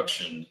overall, a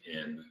reduction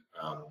in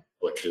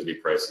electricity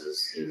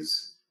prices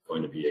is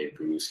going to be a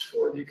boost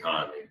for the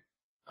economy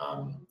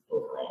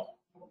overall.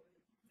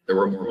 There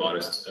were more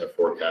modest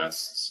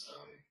forecasts,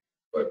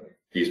 but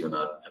these were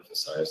not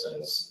emphasized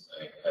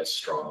as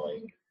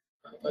strongly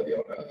by the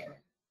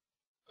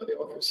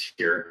authors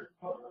here.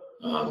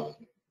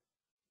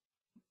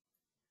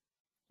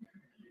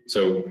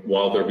 So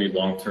while there will be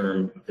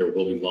long-term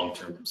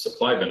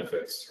supply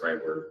benefits, right,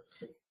 where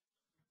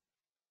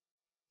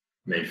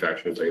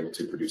manufacturers are able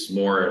to produce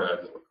more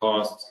at lower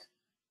costs,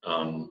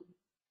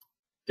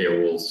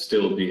 there will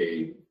still be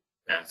a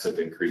massive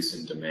increase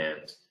in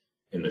demand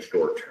in the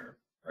short term,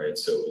 right?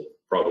 So we'll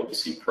probably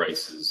see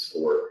prices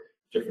for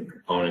different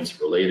components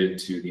related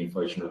to the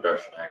Inflation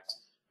Reduction Act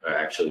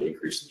actually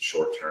increase in the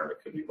short term. It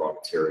could be raw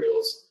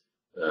materials,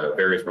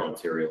 various raw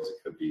materials.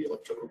 It could be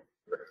electrical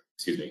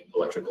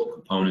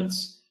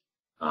components,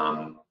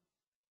 and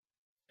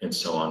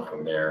so on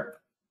from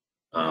there.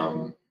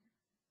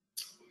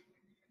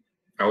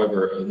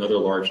 However, another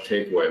large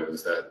takeaway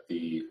was that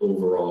the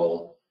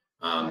overall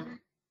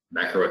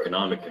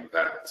macroeconomic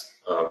impact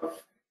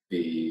of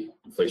the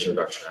Inflation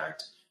Reduction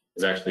Act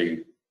is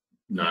actually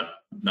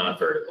not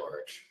very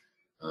large.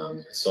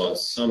 I saw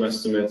some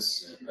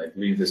estimates, and I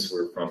believe this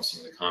were from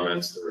some of the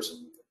comments. There were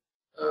some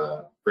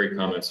great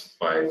comments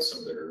by some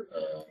of their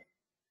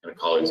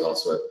colleagues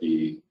also at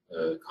the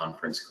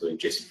conference, including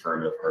Jason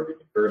Furman of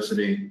Harvard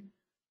University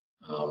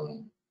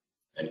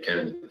and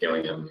Ken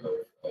Gillingham of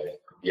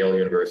Yale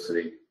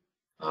University.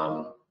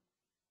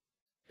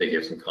 They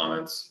gave some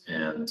comments,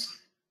 and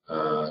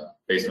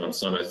based on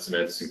some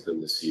estimates,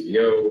 including the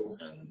CBO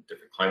and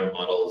different climate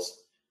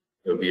models,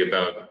 it would be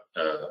about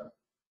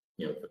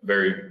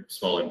very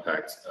small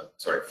impact,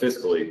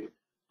 fiscally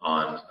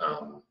on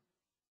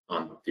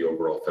the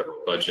overall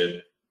federal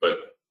budget,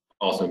 but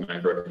also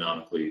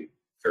macroeconomically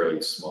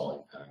fairly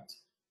small impact.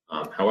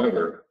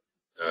 However,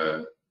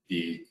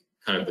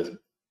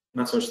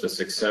 not so much the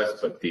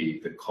success, but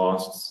the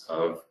costs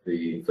of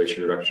the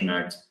Inflation Reduction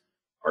Act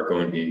are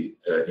going to be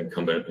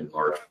incumbent in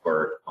large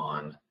part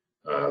on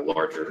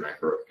larger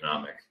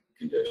macroeconomic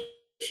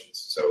conditions.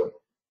 So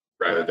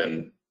rather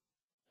than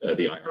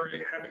the IRA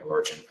having a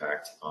large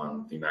impact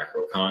on the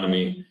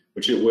macroeconomy,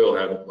 which it will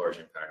have a large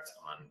impact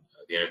on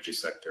the energy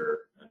sector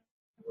and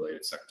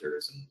related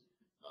sectors and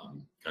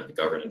kind of the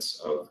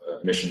governance of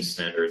emissions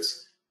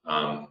standards,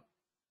 and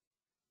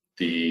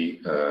the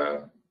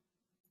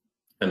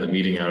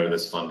meeting out of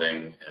this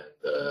funding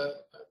and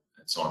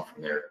so on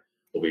from there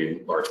will be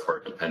in large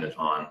part dependent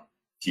on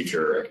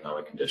future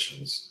economic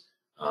conditions.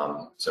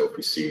 So if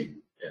we see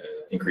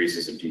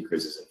increases and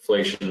decreases in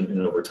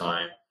inflation over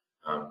time,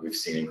 We've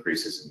seen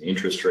increases in the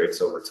interest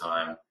rates over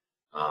time.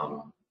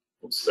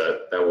 So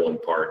that will in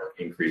part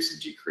increase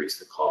and decrease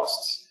the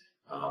costs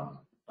of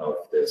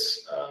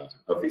these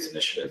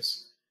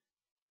initiatives.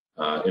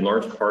 In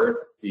large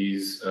part,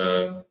 these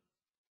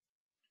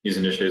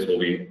initiatives will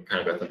be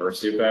kind of at the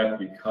mercy of that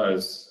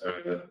because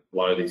a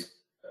lot of these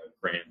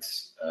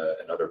grants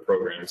and other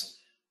programs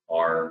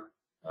are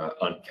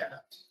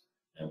uncapped.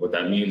 And what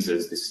that means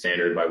is the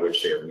standard by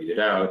which they are meted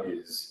out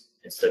is,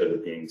 instead of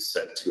it being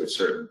set to a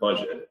certain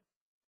budget,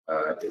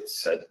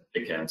 it's set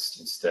against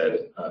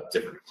instead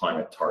different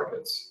climate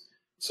targets.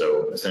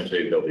 So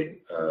essentially, there'll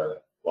be a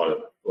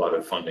lot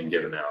of funding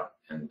given out,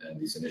 and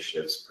these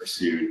initiatives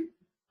pursued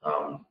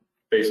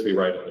basically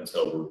right up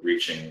until we're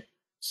reaching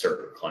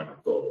certain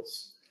climate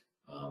goals.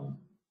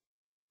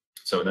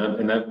 So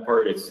in that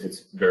part,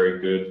 it's very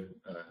good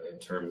in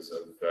terms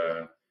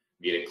of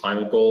meeting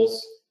climate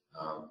goals,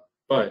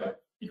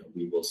 but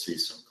we will see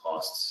some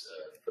costs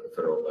for the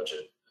federal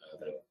budget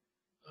that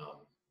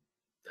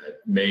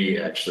may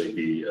actually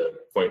be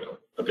quite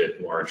a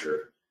bit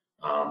larger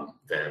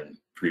than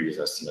previous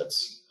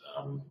estimates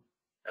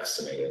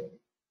estimated.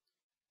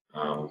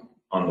 On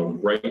the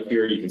right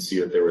here, you can see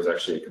that there was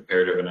actually a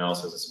comparative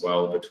analysis as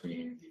well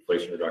between the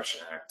Inflation Reduction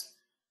Act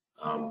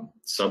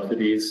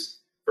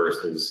subsidies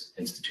versus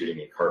instituting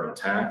a carbon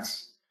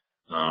tax.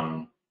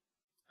 I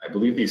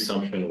believe the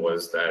assumption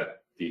was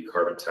that the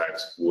carbon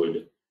tax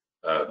would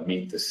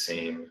meet the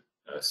same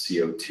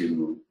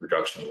CO2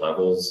 reduction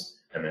levels,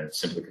 and then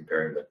simply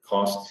comparing the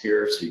costs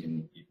here, so you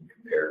can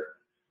compare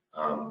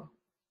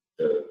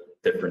the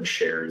different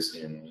shares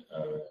in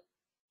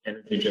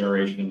energy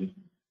generation,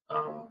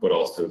 but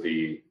also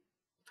the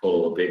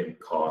total abatement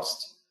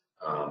cost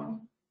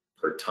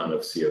per ton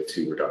of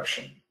CO2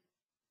 reduction.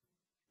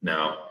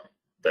 Now,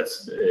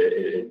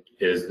 it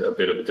is a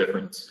bit of a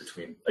difference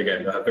between,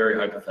 again, a very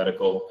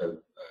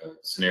hypothetical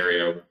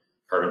scenario.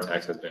 Carbon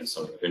tax has been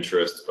something of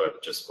interest,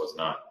 but just was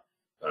not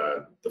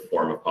the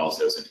form of policy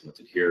that was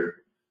implemented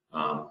here.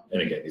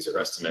 And again, these are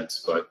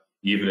estimates, but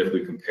even if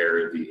we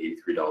compare the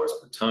 $83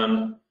 per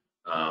ton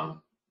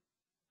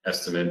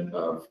estimate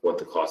of what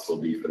the cost will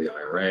be for the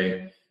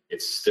IRA,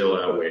 it still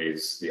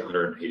outweighs the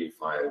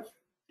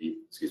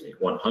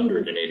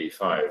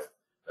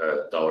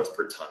 $185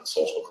 per ton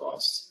social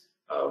costs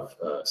of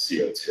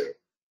CO2.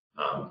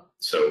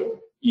 So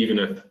even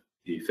if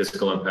the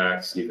fiscal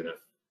impacts, even if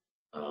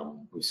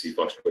we see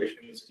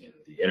fluctuations in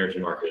the energy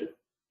market,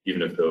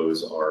 even if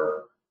those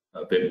are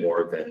a bit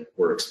more than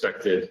were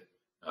expected,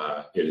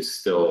 it is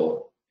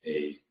still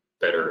a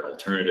better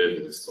alternative.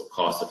 It is still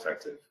cost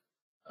effective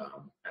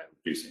at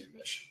reducing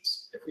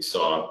emissions. If we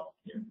saw,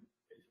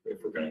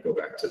 if we're going to go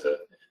back to the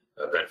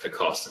benefit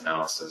cost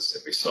analysis,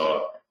 if we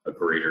saw a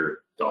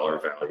greater dollar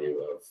value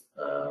of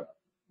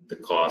the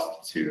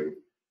cost to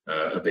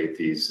abate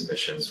these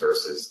emissions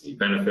versus the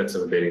benefits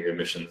of abating the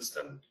emissions,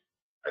 then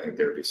I think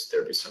there'd be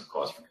some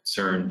cause for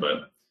concern.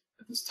 But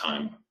at this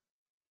time,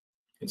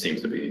 it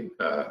seems to be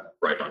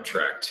right on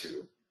track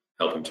to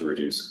helping to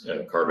reduce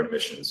carbon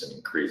emissions and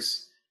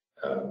increase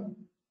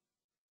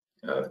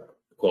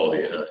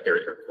quality,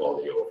 air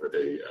quality over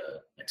the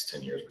next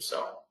 10 years or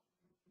so.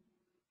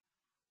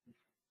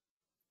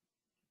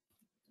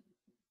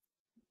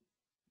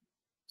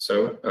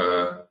 So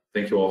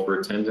thank you all for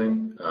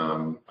attending.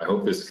 I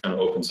hope this kind of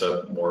opens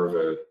up more of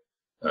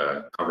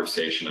a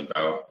conversation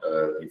about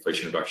the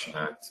Inflation Reduction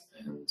Act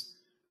and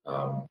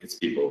gets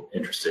people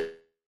interested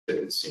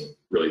in seeing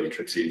really the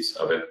intricacies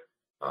of it.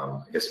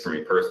 I guess for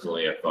me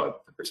personally, I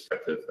thought the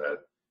perspective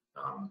that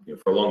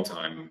for a long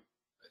time,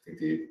 I think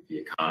the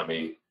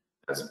economy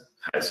has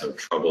had some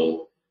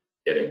trouble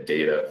getting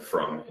data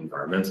from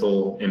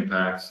environmental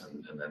impacts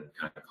and then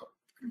kind of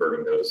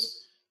converting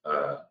those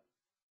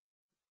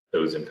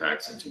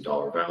impacts into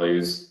dollar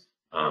values.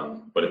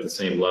 But at the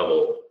same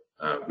level,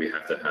 we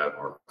have to have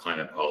our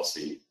climate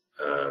policy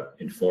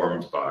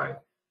informed by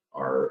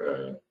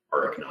our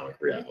economic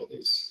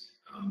realities.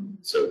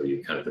 So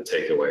the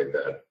takeaway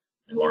that,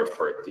 in large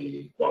part,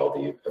 while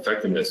the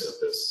effectiveness of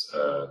this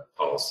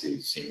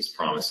policy seems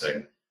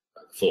promising,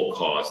 full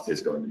cost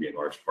is going to be in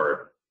large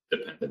part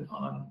dependent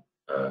on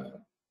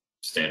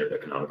standard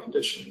economic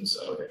conditions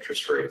of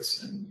interest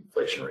rates and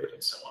inflation rate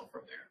and so on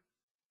from there.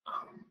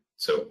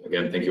 So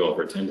again, thank you all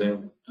for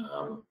attending.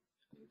 I'll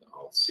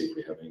see if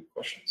we have any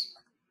questions.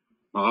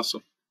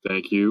 Awesome.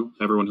 Thank you,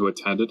 everyone who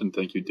attended, and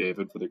thank you,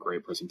 David, for the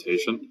great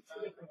presentation.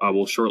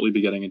 We'll shortly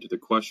be getting into the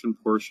question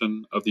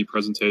portion of the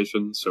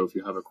presentation, so if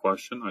you have a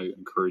question, I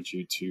encourage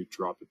you to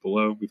drop it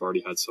below. We've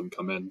already had some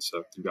come in,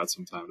 so you've got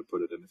some time to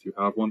put it in if you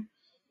have one.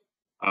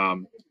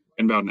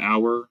 In about an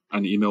hour,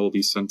 an email will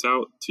be sent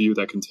out to you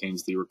that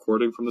contains the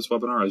recording from this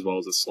webinar as well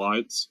as the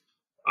slides.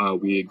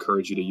 We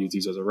encourage you to use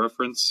these as a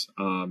reference.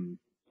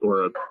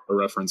 Or a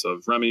reference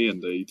of REMI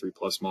and the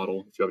E3+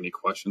 model. If you have any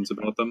questions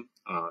about them,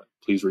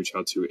 please reach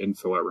out to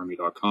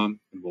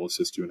info@remi.com and we'll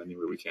assist you in any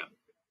way we can.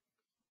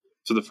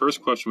 So the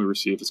first question we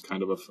received is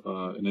kind of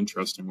an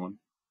interesting one.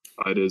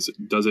 It is,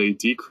 does a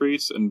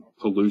decrease in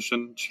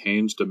pollution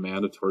change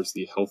demand towards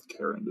the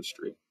healthcare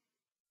industry?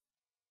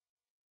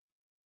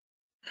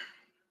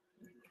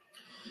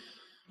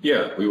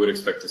 Yeah, we would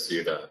expect to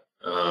see that.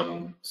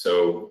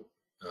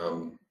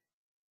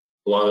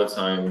 A lot of the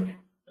time,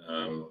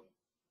 let me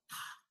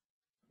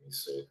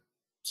see.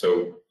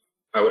 So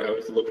I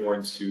would look more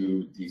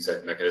into the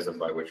exact mechanism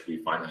by which we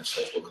finance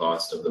social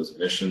cost of those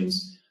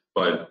emissions,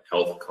 but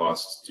health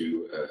costs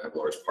do have a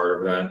large part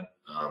of that.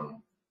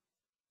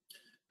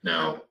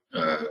 Now,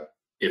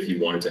 if you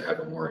wanted to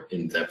have a more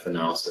in-depth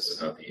analysis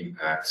about the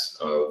impacts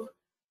of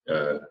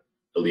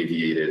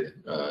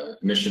alleviated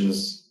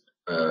emissions,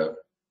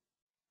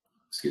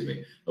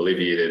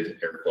 alleviated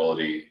air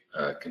quality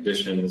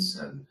conditions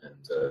and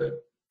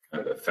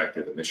kind of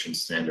effective emission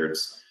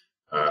standards,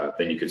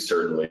 then you could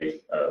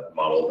certainly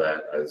model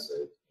that as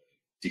a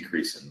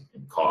decrease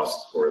in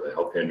cost for the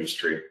healthcare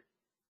industry.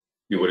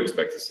 You would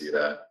expect to see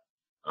that.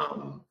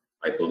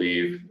 I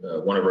believe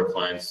one of our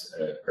clients,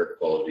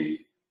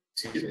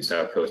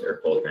 South Coast Air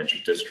Quality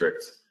Management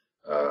District,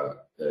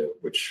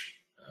 which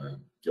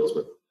deals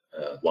with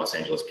Los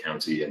Angeles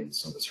County and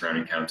some of the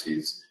surrounding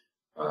counties,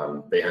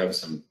 they have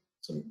some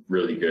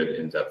really good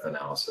in-depth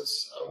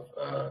analysis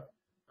of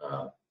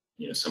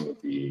some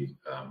of the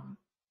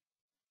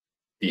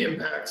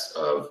impacts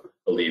of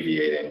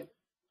alleviating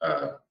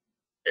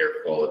air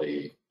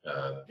quality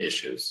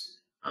issues.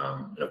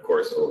 And of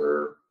course,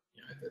 over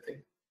I think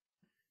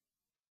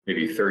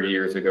maybe 30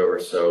 years ago or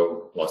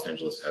so, Los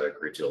Angeles had a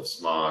great deal of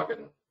smog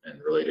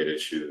and related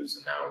issues,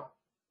 and now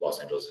Los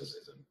Angeles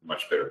is a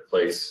much better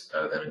place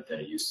than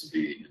it used to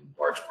be, in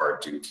large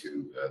part due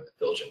to the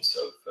diligence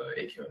of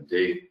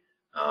AQMD.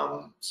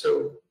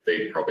 So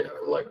they probably have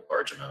a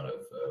large amount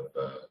of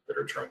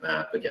literature on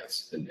that. But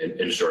yes,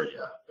 in short,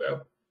 yeah,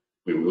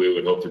 we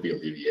would hope to be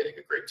alleviating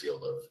a great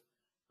deal of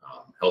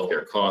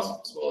healthcare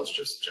costs as well as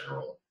just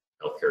general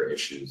healthcare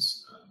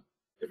issues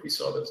if we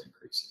saw those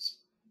increases.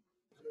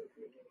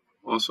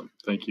 Awesome,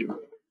 thank you.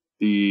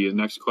 The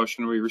next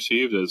question we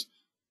received is,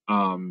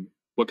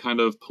 what kind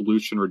of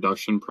pollution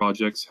reduction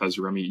projects has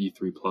REMI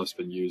E3 Plus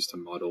been used to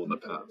model in the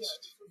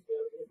past?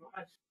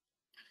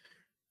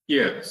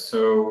 Yeah,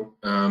 so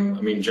I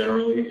mean,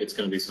 generally, it's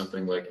going to be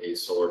something like a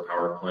solar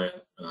power plant.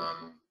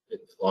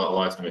 A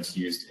lot of time it's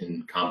used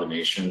in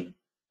combination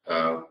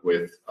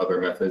with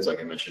other methods, like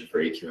I mentioned for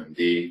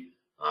AQMD.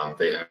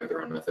 They have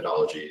their own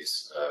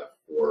methodologies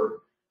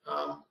for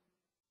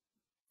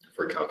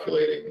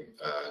calculating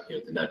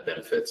the net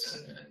benefits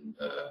and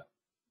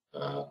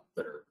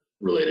that are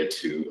related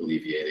to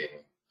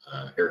alleviating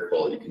air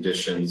quality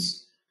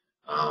conditions.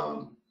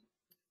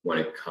 When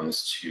it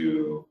comes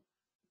to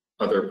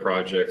other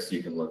projects,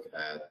 you can look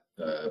at,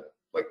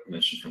 like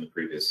mentioned from the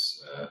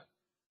previous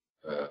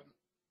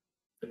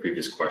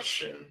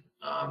question,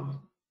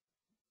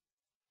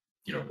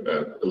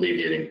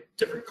 alleviating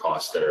different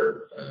costs that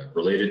are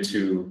related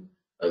to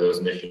those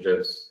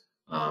initiatives.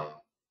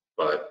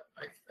 But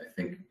I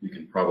think we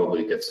can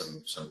probably get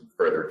some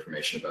further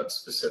information about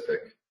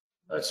specific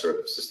sort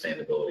of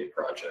sustainability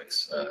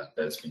projects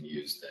that's been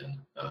used in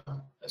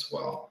as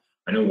well.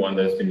 I know one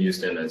that's been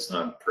used in that's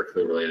not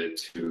particularly related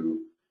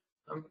to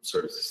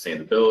sort of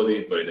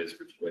sustainability, but it is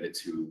related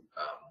to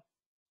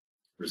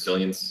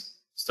resilience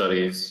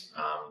studies.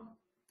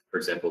 For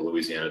example,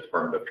 Louisiana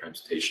Department of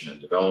Transportation and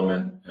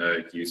Development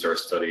used our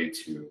study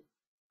to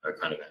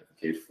kind of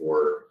advocate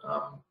for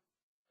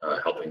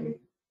helping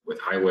with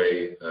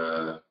highway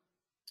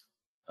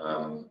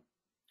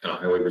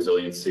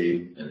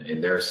resiliency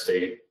in their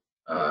state,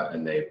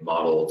 and they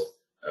modeled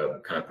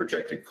kind of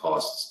projected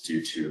costs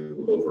due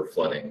to over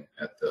flooding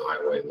at the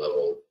highway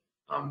level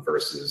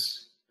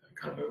versus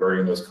kind of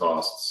averting those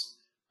costs.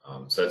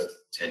 So that's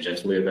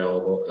tangentially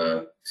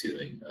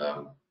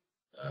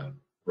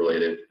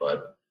related,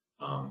 but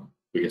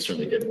we can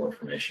certainly get more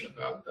information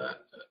about that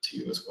to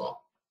you as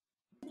well.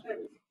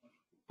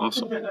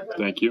 Awesome,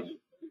 thank you.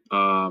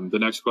 The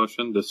next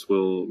question, this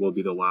will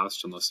be the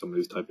last unless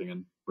somebody's typing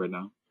in right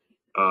now,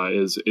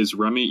 is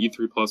REMI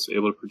E3 Plus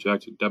able to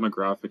project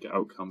demographic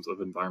outcomes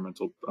of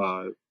environmental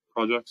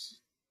projects?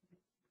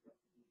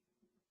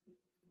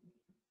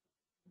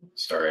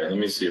 Sorry, let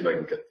me see if I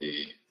can get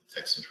the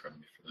text in front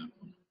of me for that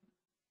one.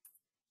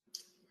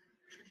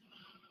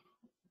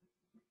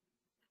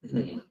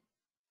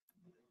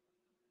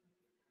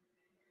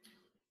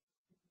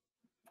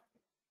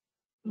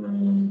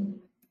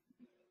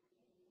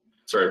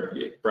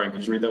 Sorry, Brian,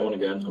 could you read that one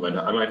again?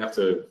 I might have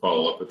to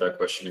follow up with that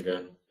question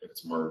again if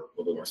it's a little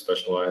bit more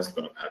specialized,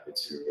 but I'm happy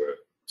to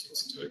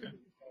listen to it again.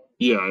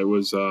 Yeah, it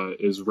was,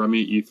 is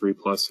REMI E3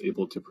 Plus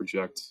able to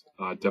project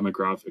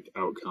demographic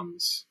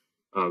outcomes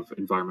of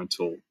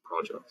environmental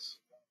projects?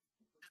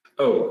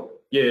 Oh,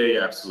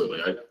 yeah,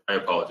 absolutely. I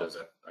apologize.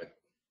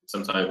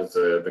 Sometimes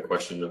the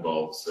question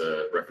involves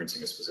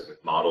referencing a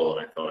specific model,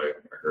 and I thought I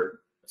heard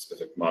a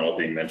specific model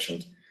being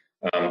mentioned.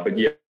 But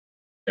yeah,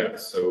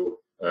 so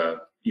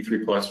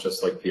E3 Plus,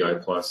 just like PI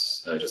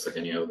Plus, just like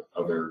any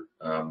other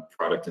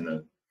product in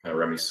the kind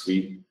of REMI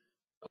suite,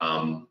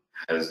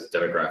 has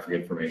demographic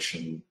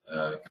information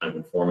kind of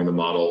informing the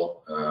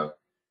model.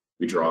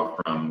 We draw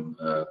from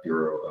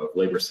Bureau of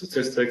Labor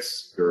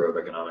Statistics, Bureau of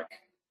Economic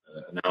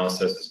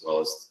Analysis, as well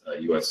as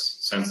U.S.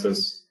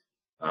 Census.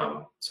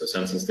 So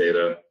census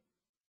data.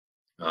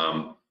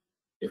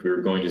 If we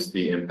were going to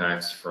see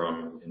impacts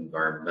from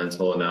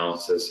environmental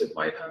analysis, it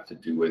might have to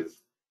do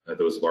with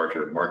those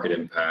larger market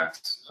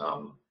impacts.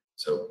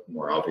 So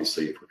more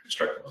obviously, if we're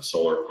constructing a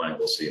solar plant,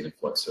 we'll see an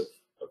influx of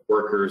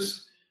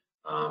workers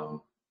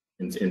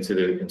into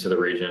the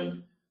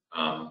region.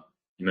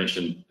 You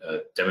mentioned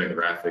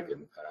demographic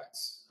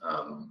impacts.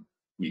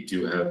 We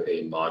do have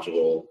a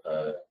module,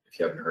 if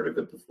you haven't heard of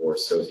it before,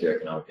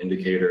 socioeconomic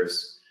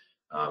indicators,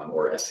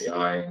 or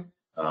SEI,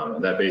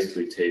 and that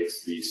basically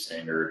takes the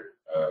standard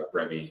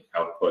REMI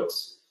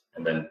outputs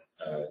and then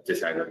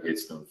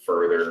disaggregates them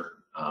further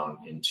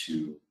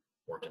into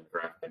more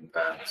demographic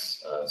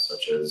impacts,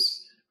 such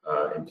as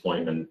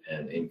employment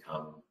and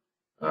income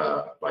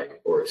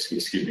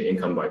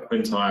income by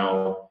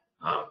quintile,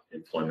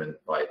 employment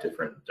by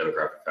different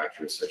demographic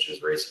factors such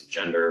as race and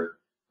gender,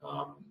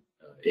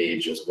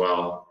 age as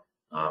well.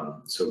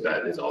 So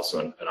that is also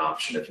an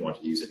option if you want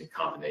to use it in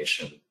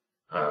combination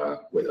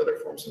with other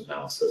forms of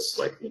analysis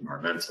like the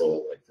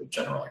environmental, like the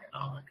general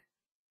economic.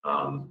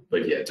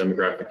 But yeah,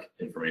 demographic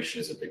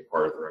information is a big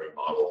part of the REMI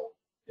model.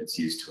 It's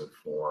used to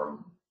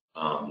inform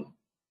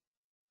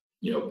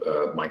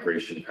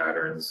migration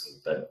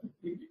patterns that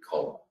we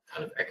call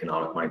kind of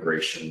economic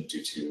migration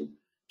due to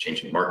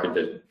changing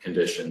market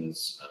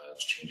conditions,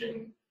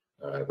 changing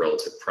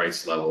relative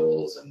price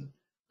levels, and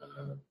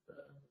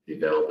the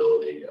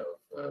availability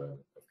of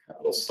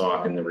capital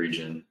stock in the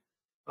region.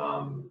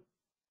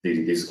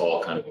 These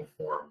all kind of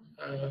inform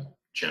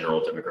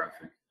general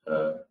demographic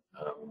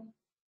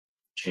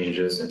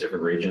changes in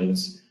different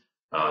regions.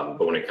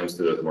 But when it comes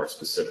to the more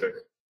specific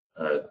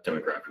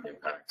demographic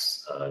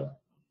impacts,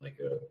 like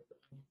a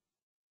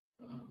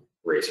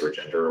race or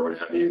gender or what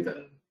have you,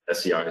 then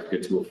SEI is a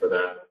good tool for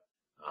that.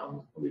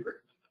 We recommend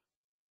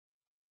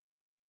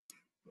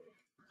that.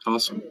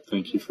 Awesome.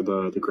 Thank you for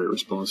the great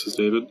responses,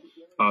 David.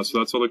 So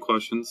that's all the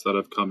questions that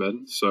have come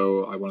in.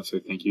 So I want to say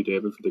thank you,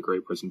 David, for the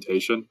great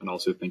presentation, and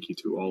also thank you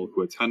to all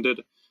who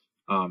attended.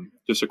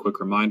 Just a quick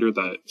reminder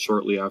that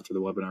shortly after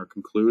the webinar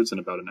concludes, in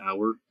about an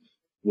hour,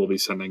 we'll be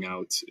sending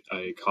out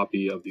a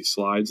copy of the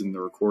slides and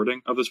the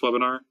recording of this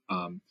webinar.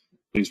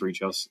 Please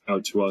reach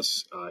out to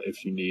us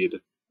if you need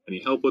any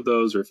help with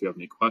those or if you have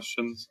any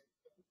questions.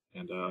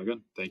 And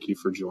again, thank you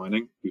for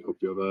joining. We hope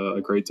you have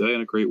a great day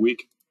and a great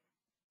week.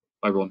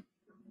 Bye, everyone.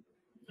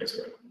 Thanks,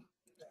 everyone.